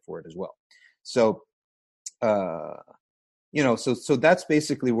deserve credit for it as well. So, so that's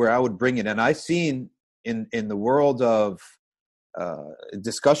basically where I would bring it. And I've seen in the world of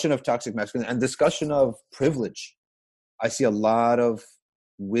discussion of toxic masculinity and discussion of privilege, I see a lot of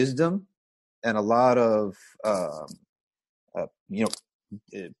wisdom and a lot of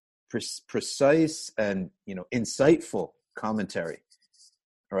precise and insightful commentary,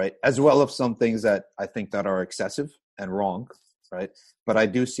 right? As well as some things that I think that are excessive and wrong, right? But I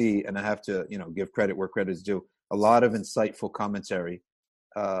do see, and I have to give credit where credit is due, a lot of insightful commentary.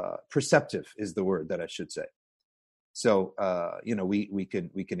 Perceptive is the word that I should say. So we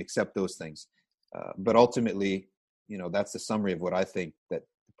can accept those things, but ultimately, that's the summary of what I think that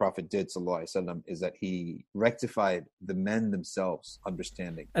the Prophet did, sallallahu alaihi wasallam, is that he rectified the men themselves'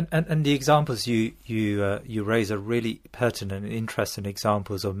 understanding. And the examples you raise are really pertinent and interesting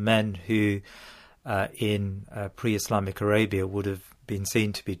examples of men who, in pre-Islamic Arabia, would have been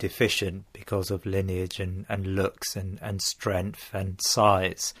seen to be deficient because of lineage and looks and strength and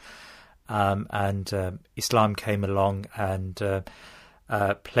size. Islam came along and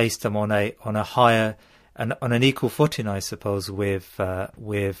placed them on a higher and on an equal footing, I suppose, with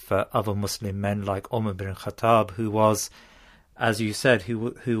other Muslim men like Umar bin Khattab, who was, as you said,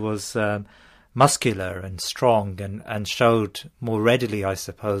 who was muscular and strong and showed more readily, I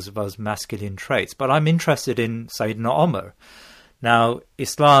suppose, those masculine traits. But I'm interested in Sayyidina Umar. Now,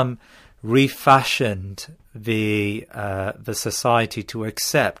 Islam refashioned the society to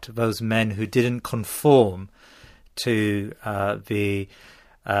accept those men who didn't conform to the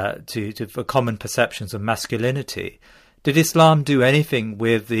common perceptions of masculinity. Did Islam do anything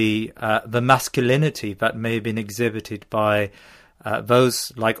with the masculinity that may have been exhibited by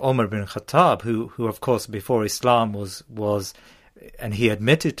those like Umar bin Khattab, who of course before Islam was, and he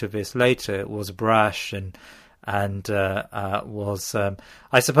admitted to this later, was brash and was,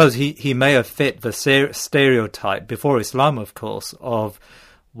 I suppose he may have fit the stereotype before Islam, of course, of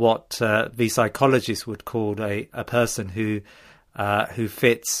what the psychologists would call a person who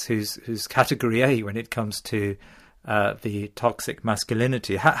fits, who's category A when it comes to the toxic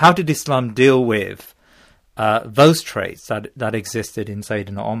masculinity. How did Islam deal with those traits that existed in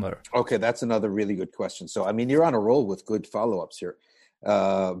Sayyidina Umar? Okay, that's another really good question. So, I mean, you're on a roll with good follow-ups here.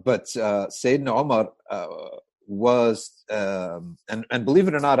 But Sayyidina Umar was, and believe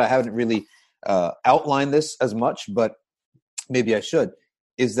it or not, I haven't really outlined this as much, but maybe I should,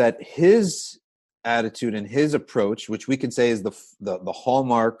 is that his attitude and his approach, which we can say is the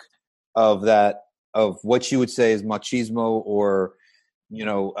hallmark of what you would say is machismo, or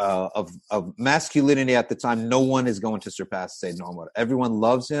of masculinity at the time. No one is going to surpass Sayyidina Umar. Everyone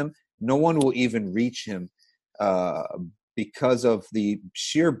loves him. No one will even reach him because of the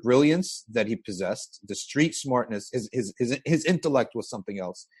sheer brilliance that he possessed, the street smartness. His intellect was something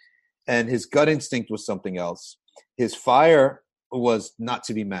else, and his gut instinct was something else. His fire was not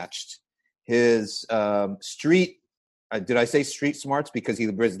to be matched. His street, did I say street smarts? Because he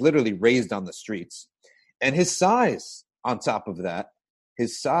was literally raised on the streets. And his size, on top of that, he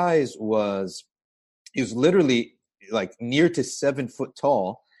was literally like near to 7 foot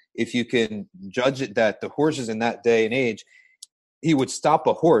tall. If you can judge it, that the horses in that day and age, he would stop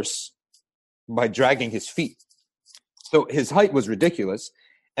a horse by dragging his feet. So his height was ridiculous.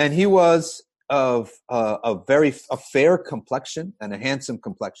 And he was of a fair complexion and a handsome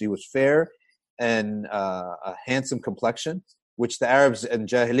complexion. He was fair and a handsome complexion, which the Arabs in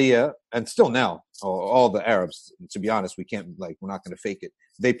Jahiliyyah, and still now, all the Arabs, to be honest, we're not going to fake it.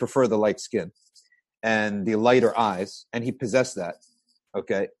 They prefer the light skin and the lighter eyes, and he possessed that.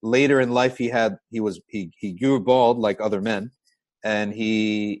 Okay. Later in life, he grew bald like other men, and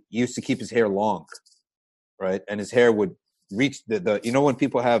he used to keep his hair long, right? And his hair would reach the you know when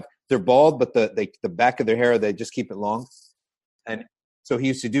people they're bald, but the back of their hair, they just keep it long. And so he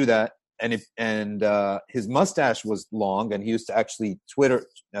used to do that. And his mustache was long, and he used to actually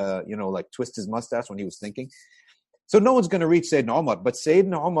twist his mustache when he was thinking. So no one's going to reach Sayyidina Umar, but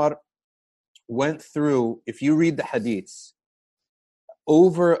Sayyidina Umar went through, if you read the hadiths,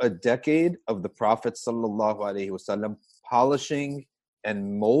 over a decade of the Prophet sallallahu alaihi wasallam polishing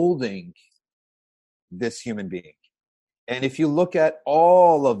and molding this human being. And if you look at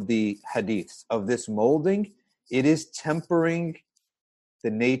all of the hadiths of this molding, it is tempering the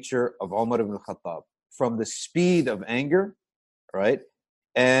nature of Umar ibn Khattab from the speed of anger, right?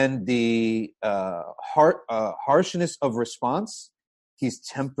 And the harshness of response. He's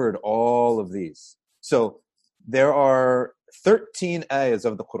tempered all of these. So there are 13 ayahs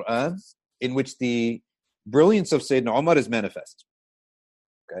of the Quran in which the brilliance of Sayyidina Umar is manifest.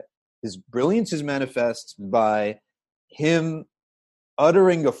 Okay, his brilliance is manifest by him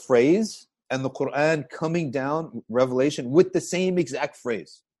uttering a phrase and the Quran coming down, revelation, with the same exact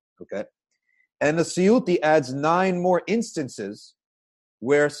phrase. Okay, and the Suyuti adds 9 more instances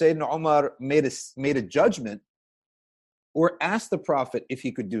where Sayyidina Umar made a judgment or asked the Prophet if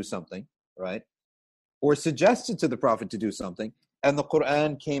he could do something, right? Or suggested to the Prophet to do something, and the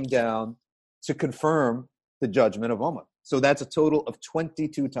Quran came down to confirm the judgment of Umar. So that's a total of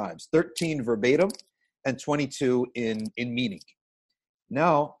 22 times, 13 verbatim and 22 in meaning.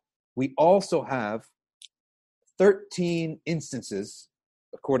 Now, we also have 13 instances,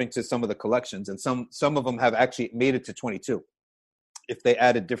 according to some of the collections, and some of them have actually made it to 22, if they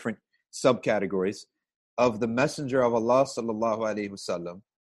added different subcategories, of the Messenger of Allah sallallahu alaihi wasallam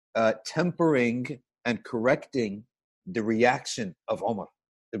tempering and correcting the reaction of Umar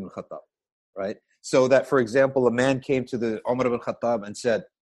ibn Khattab, right? So that, for example, a man came to the Umar ibn Khattab and said,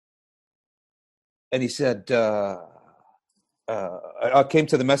 came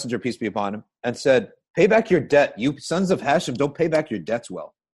to the Messenger, peace be upon him, and said, pay back your debt. You sons of Hashim, don't pay back your debts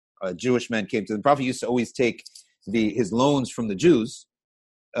well. A Jewish man came to the Prophet, used to always take his loans from the Jews,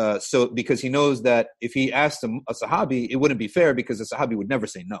 so because he knows that if he asked a Sahabi, it wouldn't be fair because the Sahabi would never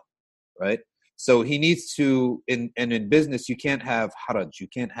say no, right? So he needs to, in business, you can't have haraj, you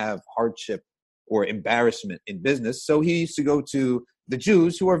can't have hardship or embarrassment in business. So he used to go to the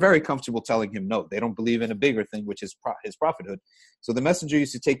Jews, who are very comfortable telling him no. They don't believe in a bigger thing, which is his prophethood. So the Messenger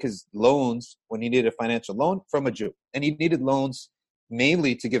used to take his loans when he needed a financial loan from a Jew. And he needed loans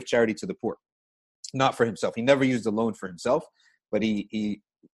mainly to give charity to the poor, not for himself. He never used a loan for himself, but he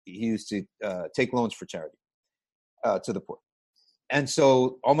used to take loans for charity to the poor. And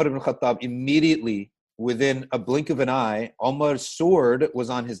so Umar ibn Khattab immediately, within a blink of an eye, Umar's sword was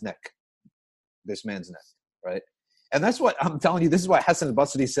on his neck, this man's neck, right? And that's what I'm telling you. This is why Hassan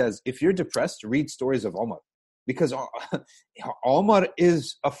al-Basri says, if you're depressed, read stories of Umar. Because Umar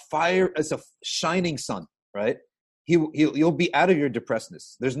is a shining sun, right? You'll be out of your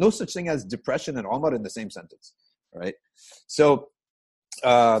depressedness. There's no such thing as depression and Umar in the same sentence, right? So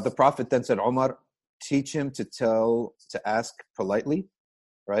the Prophet then said, Umar, teach him to ask politely,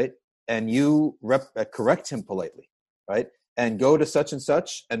 right? And you correct him politely, right? And go to such and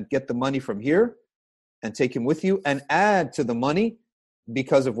such and get the money from here and take him with you and add to the money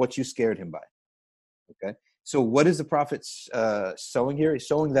because of what you scared him by. Okay. So what is the Prophet showing here? He's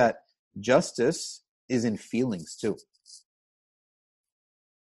showing that justice is in feelings too.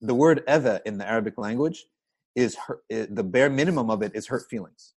 The word adha in the Arabic language is the bare minimum of it is hurt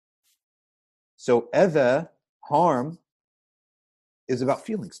feelings. So adha, harm, is about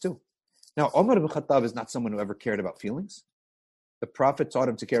feelings too. Now, Umar ibn Khattab is not someone who ever cared about feelings. The Prophet taught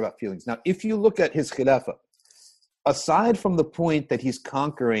him to care about feelings. Now, if you look at his khilafah, aside from the point that he's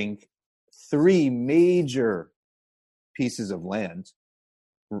conquering 3 major pieces of land,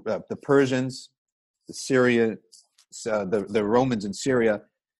 the Persians, the Syria, the Romans in Syria,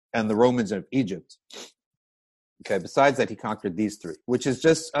 and the Romans of Egypt. Okay, besides that, he conquered these 3, which is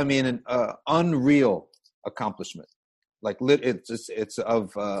just, an unreal accomplishment. Like, it's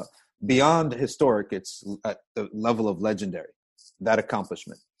of beyond historic, it's at the level of legendary, that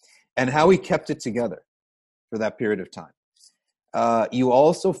accomplishment. And how he kept it together for that period of time. You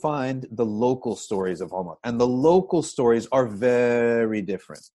also find the local stories of Umar. And the local stories are very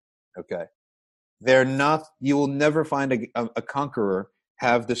different, okay? They're not, you will never find a conqueror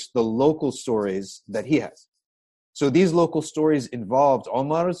have the local stories that he has. So these local stories involved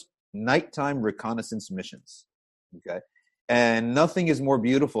Umar's nighttime reconnaissance missions, okay? And nothing is more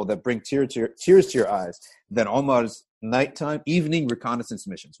beautiful that bring tears to your eyes than Umar's nighttime, evening reconnaissance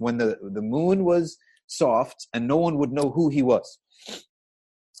missions. When the moon was soft, and no one would know who he was.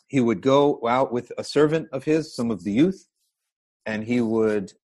 He would go out with a servant of his, some of the youth, and he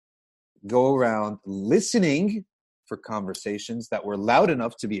would go around listening for conversations that were loud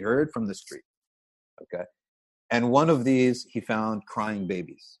enough to be heard from the street. Okay. And one of these, he found crying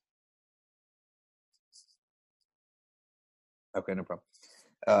babies. Okay, no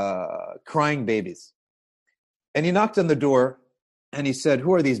problem. Crying babies. And he knocked on the door and he said,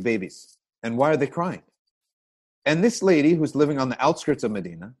 who are these babies? And why are they crying? And this lady who's living on the outskirts of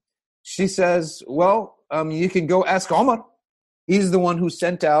Medina, she says, well, you can go ask Omar. He's the one who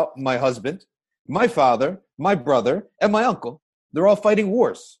sent out my husband, my father, my brother, and my uncle. They're all fighting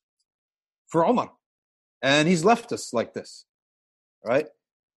wars for Omar. And he's left us like this, right?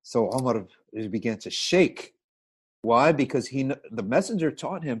 So Omar began to shake. Why? Because the messenger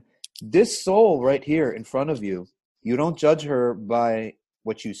taught him, this soul right here in front of you, you don't judge her by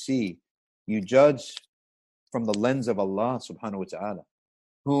what you see. You judge from the lens of Allah subhanahu wa ta'ala,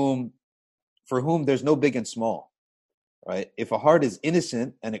 for whom there's no big and small, right? If a heart is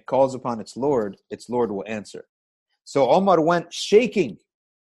innocent and it calls upon its Lord will answer. So Omar went shaking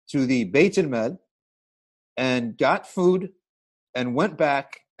to the Bayt al-Mal and got food and went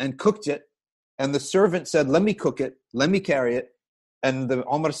back and cooked it. And the servant said, let me cook it, let me carry it. And the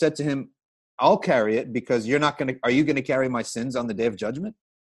Omar said to him, I'll carry it because are you going to carry my sins on the day of judgment?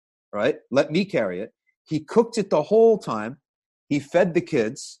 Right? Let me carry it. He cooked it the whole time. He fed the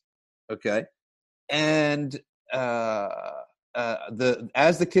kids. Okay. And as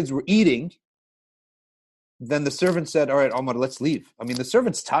the kids were eating, then the servant said, all right, Omar, let's leave. I mean, the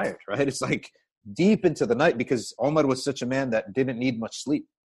servant's tired, right? It's like deep into the night because Omar was such a man that didn't need much sleep.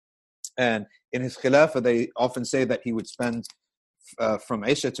 And in his khilafah, they often say that he would spend from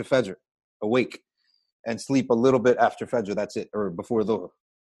Isha to Fajr awake and sleep a little bit after Fajr. That's it, or before Dhuhr.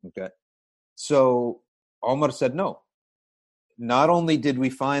 Okay. So Omar said, no. Not only did we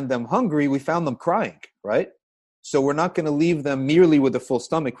find them hungry, we found them crying, right? So we're not going to leave them merely with a full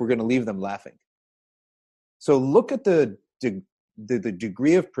stomach. We're going to leave them laughing. So look at the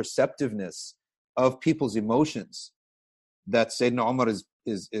degree of perceptiveness of people's emotions that Sayyidina Umar is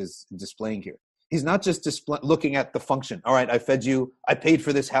displaying here. He's not just looking at the function. All right, I fed you. I paid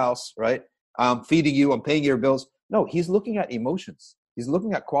for this house, right? I'm feeding you. I'm paying your bills. No, he's looking at emotions. He's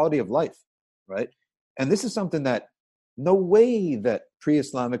looking at quality of life, right? And this is something that no way that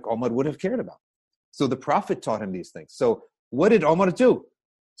pre-Islamic Umar would have cared about. So the Prophet taught him these things. So what did Umar do?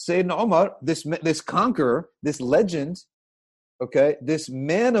 Sayyidina Umar, this conqueror, this legend, okay, this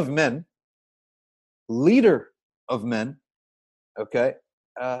man of men, leader of men, okay,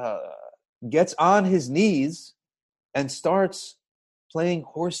 gets on his knees and starts playing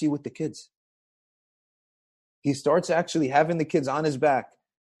horsey with the kids. He starts actually having the kids on his back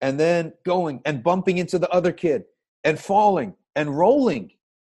and then going and bumping into the other kid and falling and rolling.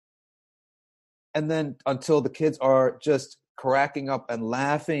 And then until the kids are just cracking up and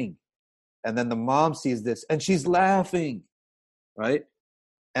laughing. And then the mom sees this and she's laughing, right?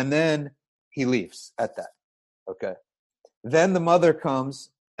 And then he leaves at that, okay? Then the mother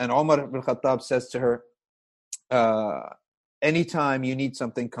comes and Umar ibn Khattab says to her, anytime you need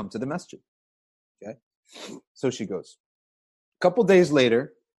something, come to the masjid, okay? So she goes. A couple days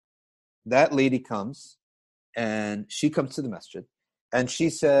later, that lady comes and she comes to the masjid and she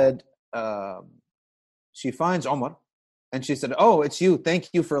said, she finds Umar and she said, oh, it's you. Thank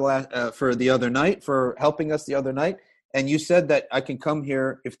you for the other night, for helping us the other night. And you said that I can come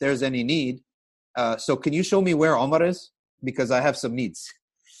here if there's any need. So can you show me where Umar is? Because I have some needs.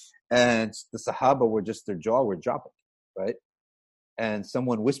 And the Sahaba were just, their jaw were dropping, right? And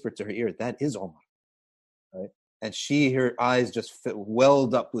someone whispered to her ear, that is Umar, right? And her eyes just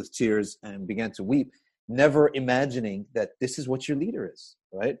welled up with tears and began to weep, never imagining that this is what your leader is,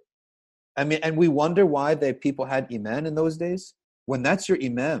 right? I mean, and we wonder why people had Iman in those days. When that's your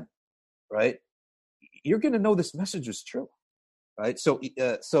Imam, right? You're going to know this message is true, right? So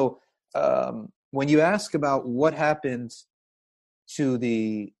when you ask about what happened to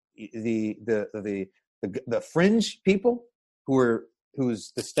the fringe people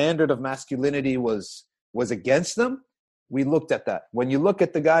whose the standard of masculinity was against them, we looked at that. When you look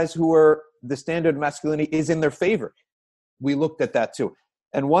at the guys who were the standard of masculinity is in their favor, we looked at that too.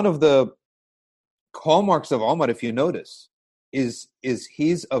 And one of the hallmarks of Umar, if you notice, is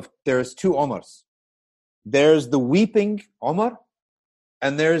there's two Umars. There's the weeping Umar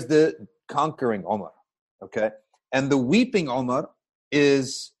and there's the conquering Umar. Okay? And the weeping Umar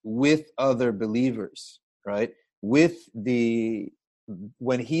is with other believers, right? When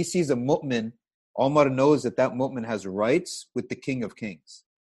he sees a mu'min, Umar knows that mu'min has rights with the King of Kings.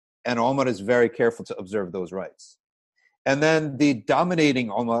 And Omar is very careful to observe those rights. And then the dominating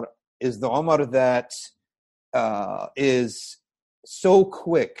Omar is the Omar that is so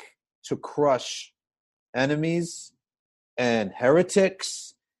quick to crush enemies and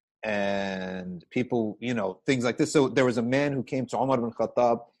heretics and people, things like this. So there was a man who came to Umar ibn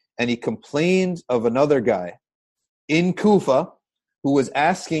Khattab and he complained of another guy in Kufa who was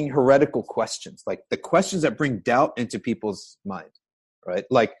asking heretical questions, like the questions that bring doubt into people's mind, right?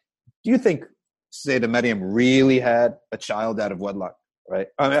 Like, do you think Sayyidah Maryam really had a child out of wedlock, right?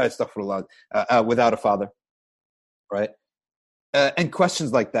 Astaghfirullah, without a father, right? And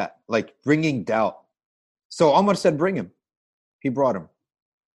questions like that, like bringing doubt. So Omar said, bring him. He brought him.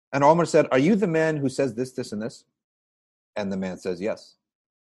 And Omar said, are you the man who says this, this, and this? And the man says, yes.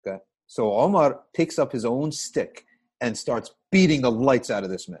 Okay. So Omar picks up his own stick and starts beating the lights out of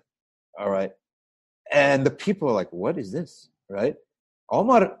this man. All right. And the people are like, what is this? Right?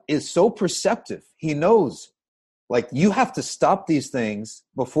 Omar is so perceptive. He knows, like, you have to stop these things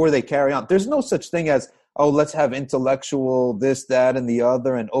before they carry on. There's no such thing as, oh, let's have intellectual this, that, and the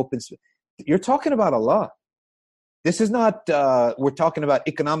other, and open. You're talking about Allah. This is not, we're talking about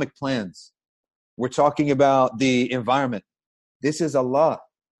economic plans. We're talking about the environment. This is Allah,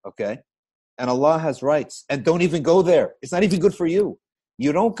 okay? And Allah has rights. And don't even go there. It's not even good for you.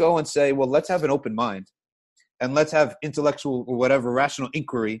 You don't go and say, well, let's have an open mind. And let's have intellectual or whatever, rational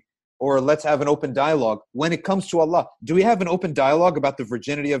inquiry. Or let's have an open dialogue. When it comes to Allah, do we have an open dialogue about the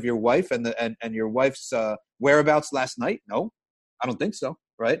virginity of your wife and your wife's whereabouts last night? No, I don't think so,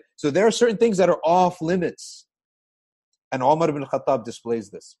 right? So there are certain things that are off limits. And Umar ibn Khattab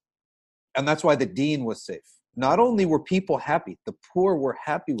displays this. And that's why the deen was safe. Not only were people happy, the poor were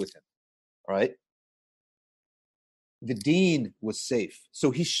happy with him, right? The deen was safe.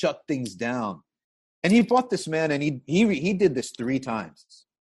 So he shut things down. And he brought this man and he did this 3 times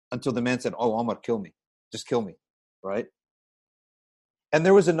until the man said, oh, Umar, kill me. Just kill me, right? And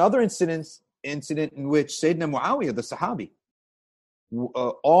there was another incident in which Sayyidina Muawiyah, the Sahabi,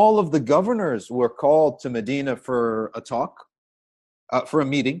 all of the governors were called to Medina for a talk, for a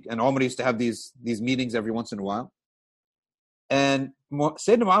meeting. And Umar used to have these meetings every once in a while. And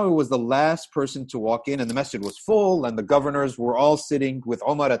Sayyidina Muawiyah was the last person to walk in, and the masjid was full, and the governors were all sitting with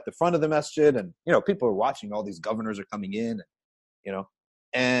Umar at the front of the masjid. And, people are watching, all these governors are coming in,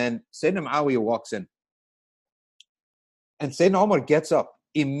 and Sayyidina Muawiyah walks in. And Sayyidina Umar gets up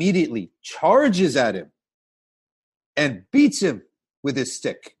immediately, charges at him, and beats him with his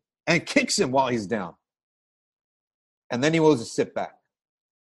stick and kicks him while he's down. And then he goes to sit back.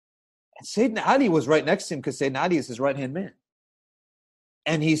 And Sayyidina Ali was right next to him because Sayyidina Ali is his right-hand man.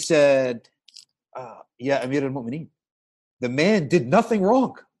 And he said, Ya Amir al-Mu'mineen, the man did nothing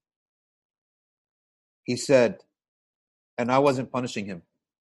wrong. He said, and I wasn't punishing him.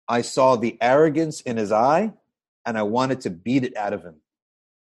 I saw the arrogance in his eye and I wanted to beat it out of him.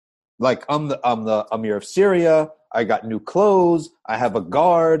 Like, I'm the Amir of Syria. I got new clothes. I have a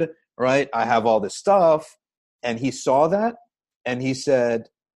guard, right? I have all this stuff. And he saw that and he said,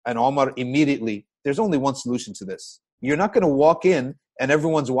 and Omar immediately, there's only one solution to this. You're not going to walk in and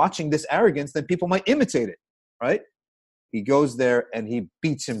everyone's watching this arrogance, then people might imitate it, right? He goes there and he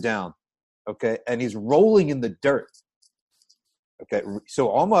beats him down, okay? And he's rolling in the dirt, okay?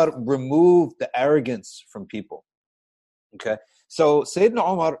 So Omar removed the arrogance from people, okay? So Sayyidina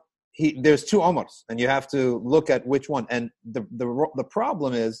Omar, there's 2 Omars, and you have to look at which one. And the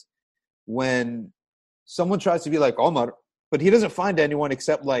problem is when someone tries to be like Omar, but he doesn't find anyone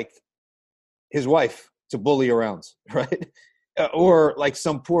except like his wife to bully around, right? Or like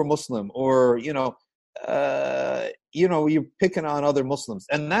some poor Muslim, or you're picking on other Muslims,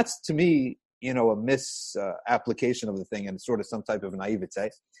 and that's to me, a misapplication of the thing, and sort of some type of naivete.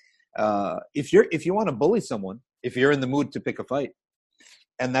 If you want to bully someone, if you're in the mood to pick a fight,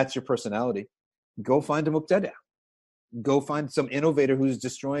 and that's your personality, go find a muqtada. Go find some innovator who's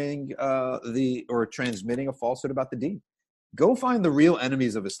destroying or transmitting a falsehood about the deen. Go find the real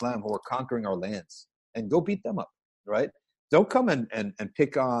enemies of Islam who are conquering our lands, and go beat them up, right? Don't come and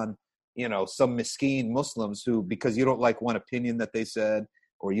pick on, some miskeen Muslims who, because you don't like one opinion that they said,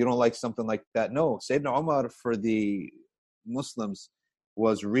 or you don't like something like that. No, Sayyidina Umar for the Muslims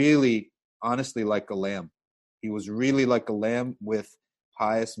was really, honestly, like a lamb. He was really like a lamb with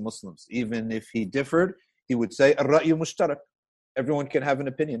pious Muslims. Even if he differed, he would say, Ar-ra'yu mushtarak. Everyone can have an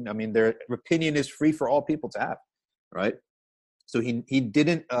opinion. I mean, their opinion is free for all people to have, right? So he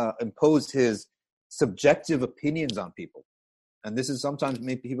didn't impose his subjective opinions on people. And this is sometimes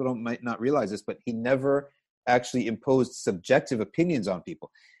maybe people might not realize this, but he never actually imposed subjective opinions on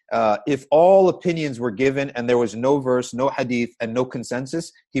people. If all opinions were given and there was no verse, no hadith, and no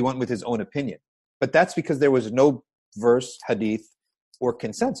consensus, he went with his own opinion. But that's because there was no verse, hadith, or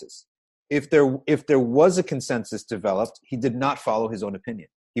consensus. If there was a consensus developed, he did not follow his own opinion.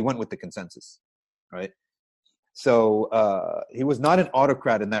 He went with the consensus, right? So he was not an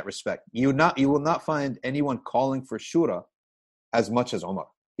autocrat in that respect. You will not find anyone calling for shura as much as Umar.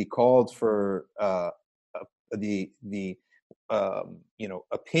 He called for the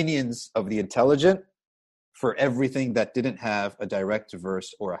opinions of the intelligent for everything that didn't have a direct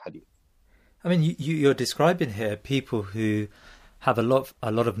verse or a hadith. I mean, you're describing here people who have a lot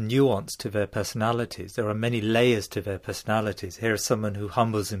of nuance to their personalities. There are many layers to their personalities. Here's someone who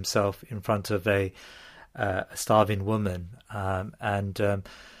humbles himself in front of a starving woman, and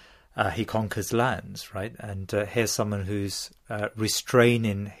he conquers lands, right? And here's someone who's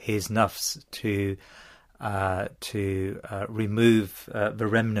restraining his nafs to remove the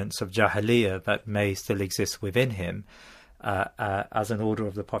remnants of jahiliyyah that may still exist within him, as an order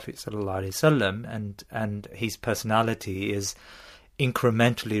of the Prophet ﷺ, and his personality is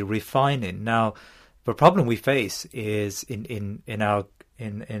incrementally refining. Now, the problem we face is in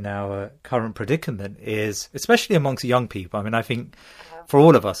our current predicament is, especially amongst young people. I mean, I think for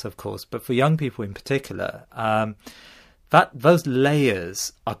all of us, of course, but for young people in particular, that those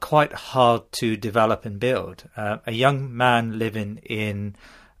layers are quite hard to develop and build. A young man living in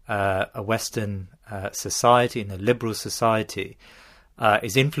a Western society, in a liberal society,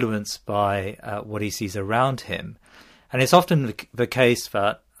 is influenced by what he sees around him. And it's often the case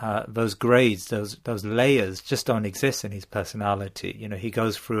that those grades, those layers just don't exist in his personality. You know, he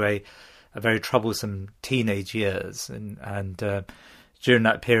goes through a very troublesome teenage years, and during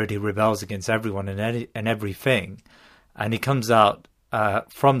that period he rebels against everyone and everything. And he comes out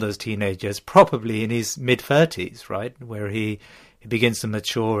from those teenagers probably in his mid-30s, right, where he begins to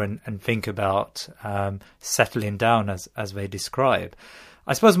mature and think about settling down, as they describe.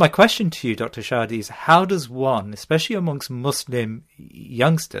 I suppose my question to you, Dr. Shadi, is how does one, especially amongst Muslim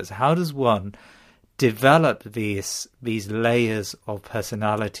youngsters, how does one develop these layers of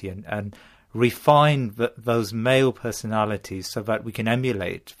personality and refine those male personalities so that we can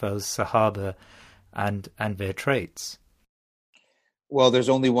emulate those Sahaba and their traits? Well, there's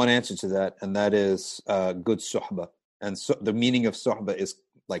only one answer to that, and that is good suhbah. And so the meaning of suhbah is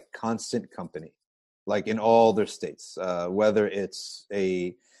like constant company, like in all their states, whether it's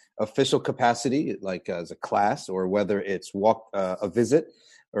a official capacity, like as a class, or whether it's a visit,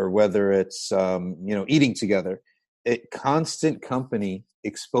 or whether it's eating together. Constant company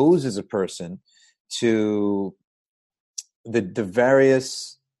exposes a person to the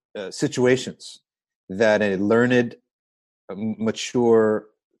various situations that a learned, mature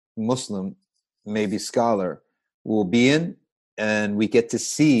Muslim, maybe scholar, will be in, and we get to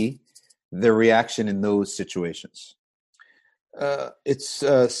see the reaction in those situations. It's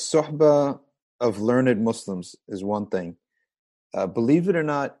suhbah of learned Muslims is one thing. Believe it or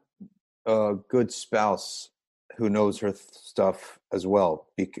not, a good spouse who knows her stuff as well.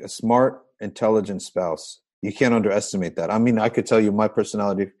 A smart, intelligent spouse. You can't underestimate that. I mean, I could tell you my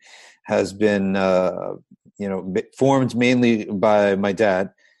personality has been, formed mainly by my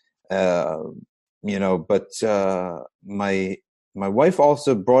dad. But my wife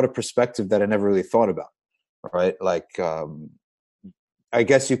also brought a perspective that I never really thought about, right? Like, I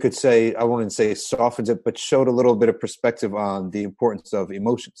guess you could say, I wouldn't say softens it, but showed a little bit of perspective on the importance of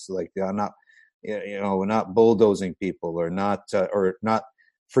emotions. Like, we're not bulldozing people, or not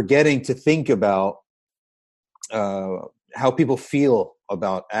forgetting to think about how people feel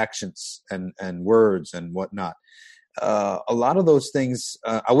about actions and words and whatnot. A lot of those things,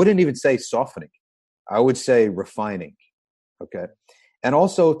 I wouldn't even say softening. I would say refining. Okay. And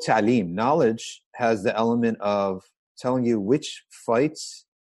also ta'aleem. Knowledge has the element of telling you which fights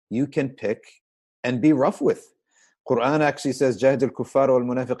you can pick and be rough with. Quran actually says, Jahid al-kuffar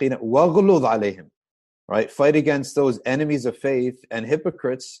wal-munafiqeen waghlud alayhim. Right? Fight against those enemies of faith and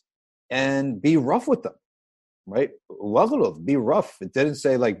hypocrites and be rough with them. Right? Waghlud, be rough. It didn't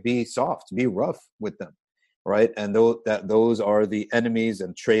say like be soft, be rough with them. Right? And those are the enemies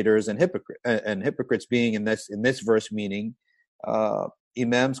and traitors and hypocrites being in this verse, meaning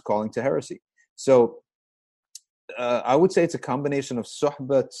imams calling to heresy. So I would say it's a combination of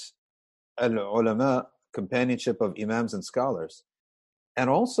suhbat al-ulama, companionship of imams and scholars, and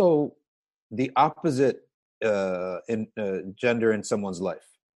also the opposite gender in someone's life,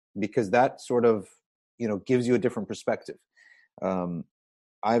 because that sort of gives you a different perspective.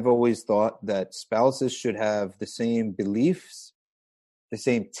 I've always thought that spouses should have the same beliefs, the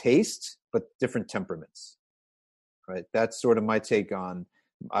same taste, but different temperaments. Right? That's sort of my take on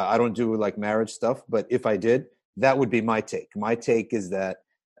I don't do like marriage stuff, but if I did, that would be my take. My take is that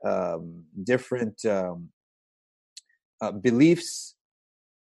different beliefs,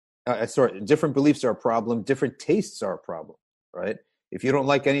 different beliefs are a problem. Different tastes are a problem, right? If you don't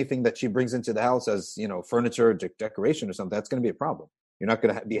like anything that she brings into the house as, furniture, decoration or something, that's going to be a problem. You're not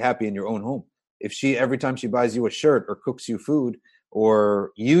going to be happy in your own home. If she, every time she buys you a shirt or cooks you food,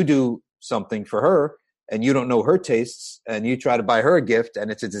 or you do something for her and you don't know her tastes and you try to buy her a gift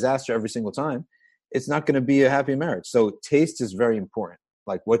and it's a disaster every single time, it's not going to be a happy marriage. So taste is very important.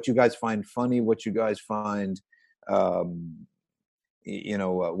 Like what you guys find funny, what you guys find, what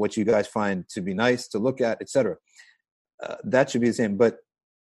you guys find to be nice to look at, etc. That should be the same. But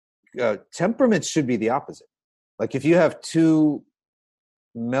temperaments should be the opposite. Like if you have two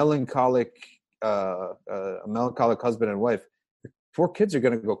melancholic husband and wife, 4 kids are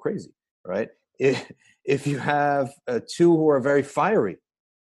going to go crazy, right? If you have 2 who are very fiery,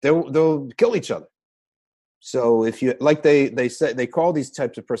 they'll kill each other. So if you like, they say they call these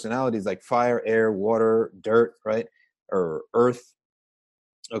types of personalities like fire, air, water, dirt, right, or earth.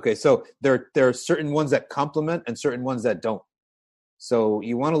 Okay, so there are certain ones that complement and certain ones that don't. So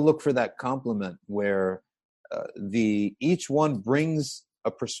you want to look for that complement where each one brings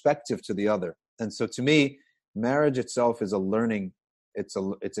a perspective to the other. And so to me, marriage itself is a learning. It's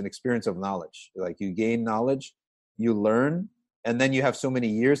an experience of knowledge. Like you gain knowledge, you learn, and then you have so many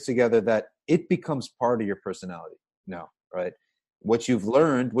years together that it becomes part of your personality now, right? What you've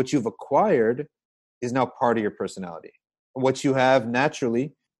learned, what you've acquired is now part of your personality. What you have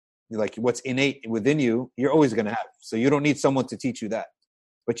naturally, like what's innate within you, you're always going to have. So you don't need someone to teach you that.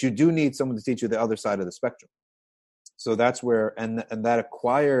 But you do need someone to teach you the other side of the spectrum. So that's where, and that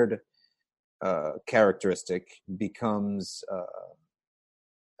acquired characteristic becomes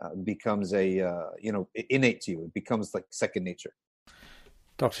innate to you. It becomes like second nature.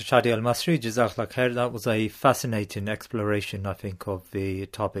 Dr. Shadi Al-Masri, Jazakallah khair. That was a fascinating exploration, I think, of the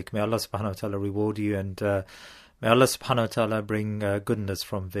topic. May Allah subhanahu wa ta'ala reward you, and may Allah subhanahu wa ta'ala bring goodness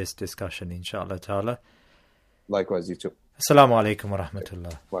from this discussion, inshallah ta'ala. Likewise, you too. Assalamu alaikum wa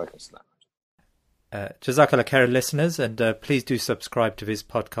rahmatullah. Wa alaikum assalam. Jazakallah khair, listeners, and please do subscribe to this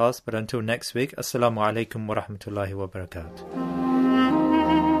podcast. But until next week, Assalamu alaikum wa rahmatullahi wa barakatuh.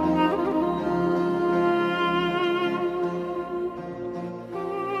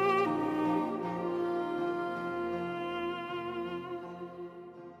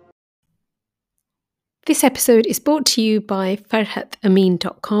 This episode is brought to you by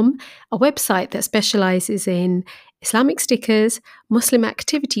farhatamin.com, a website that specializes in Islamic stickers, Muslim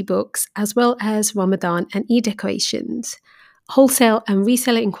activity books, as well as Ramadan and Eid decorations. Wholesale and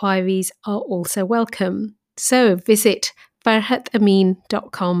reseller inquiries are also welcome. So visit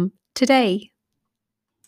farhatamin.com today.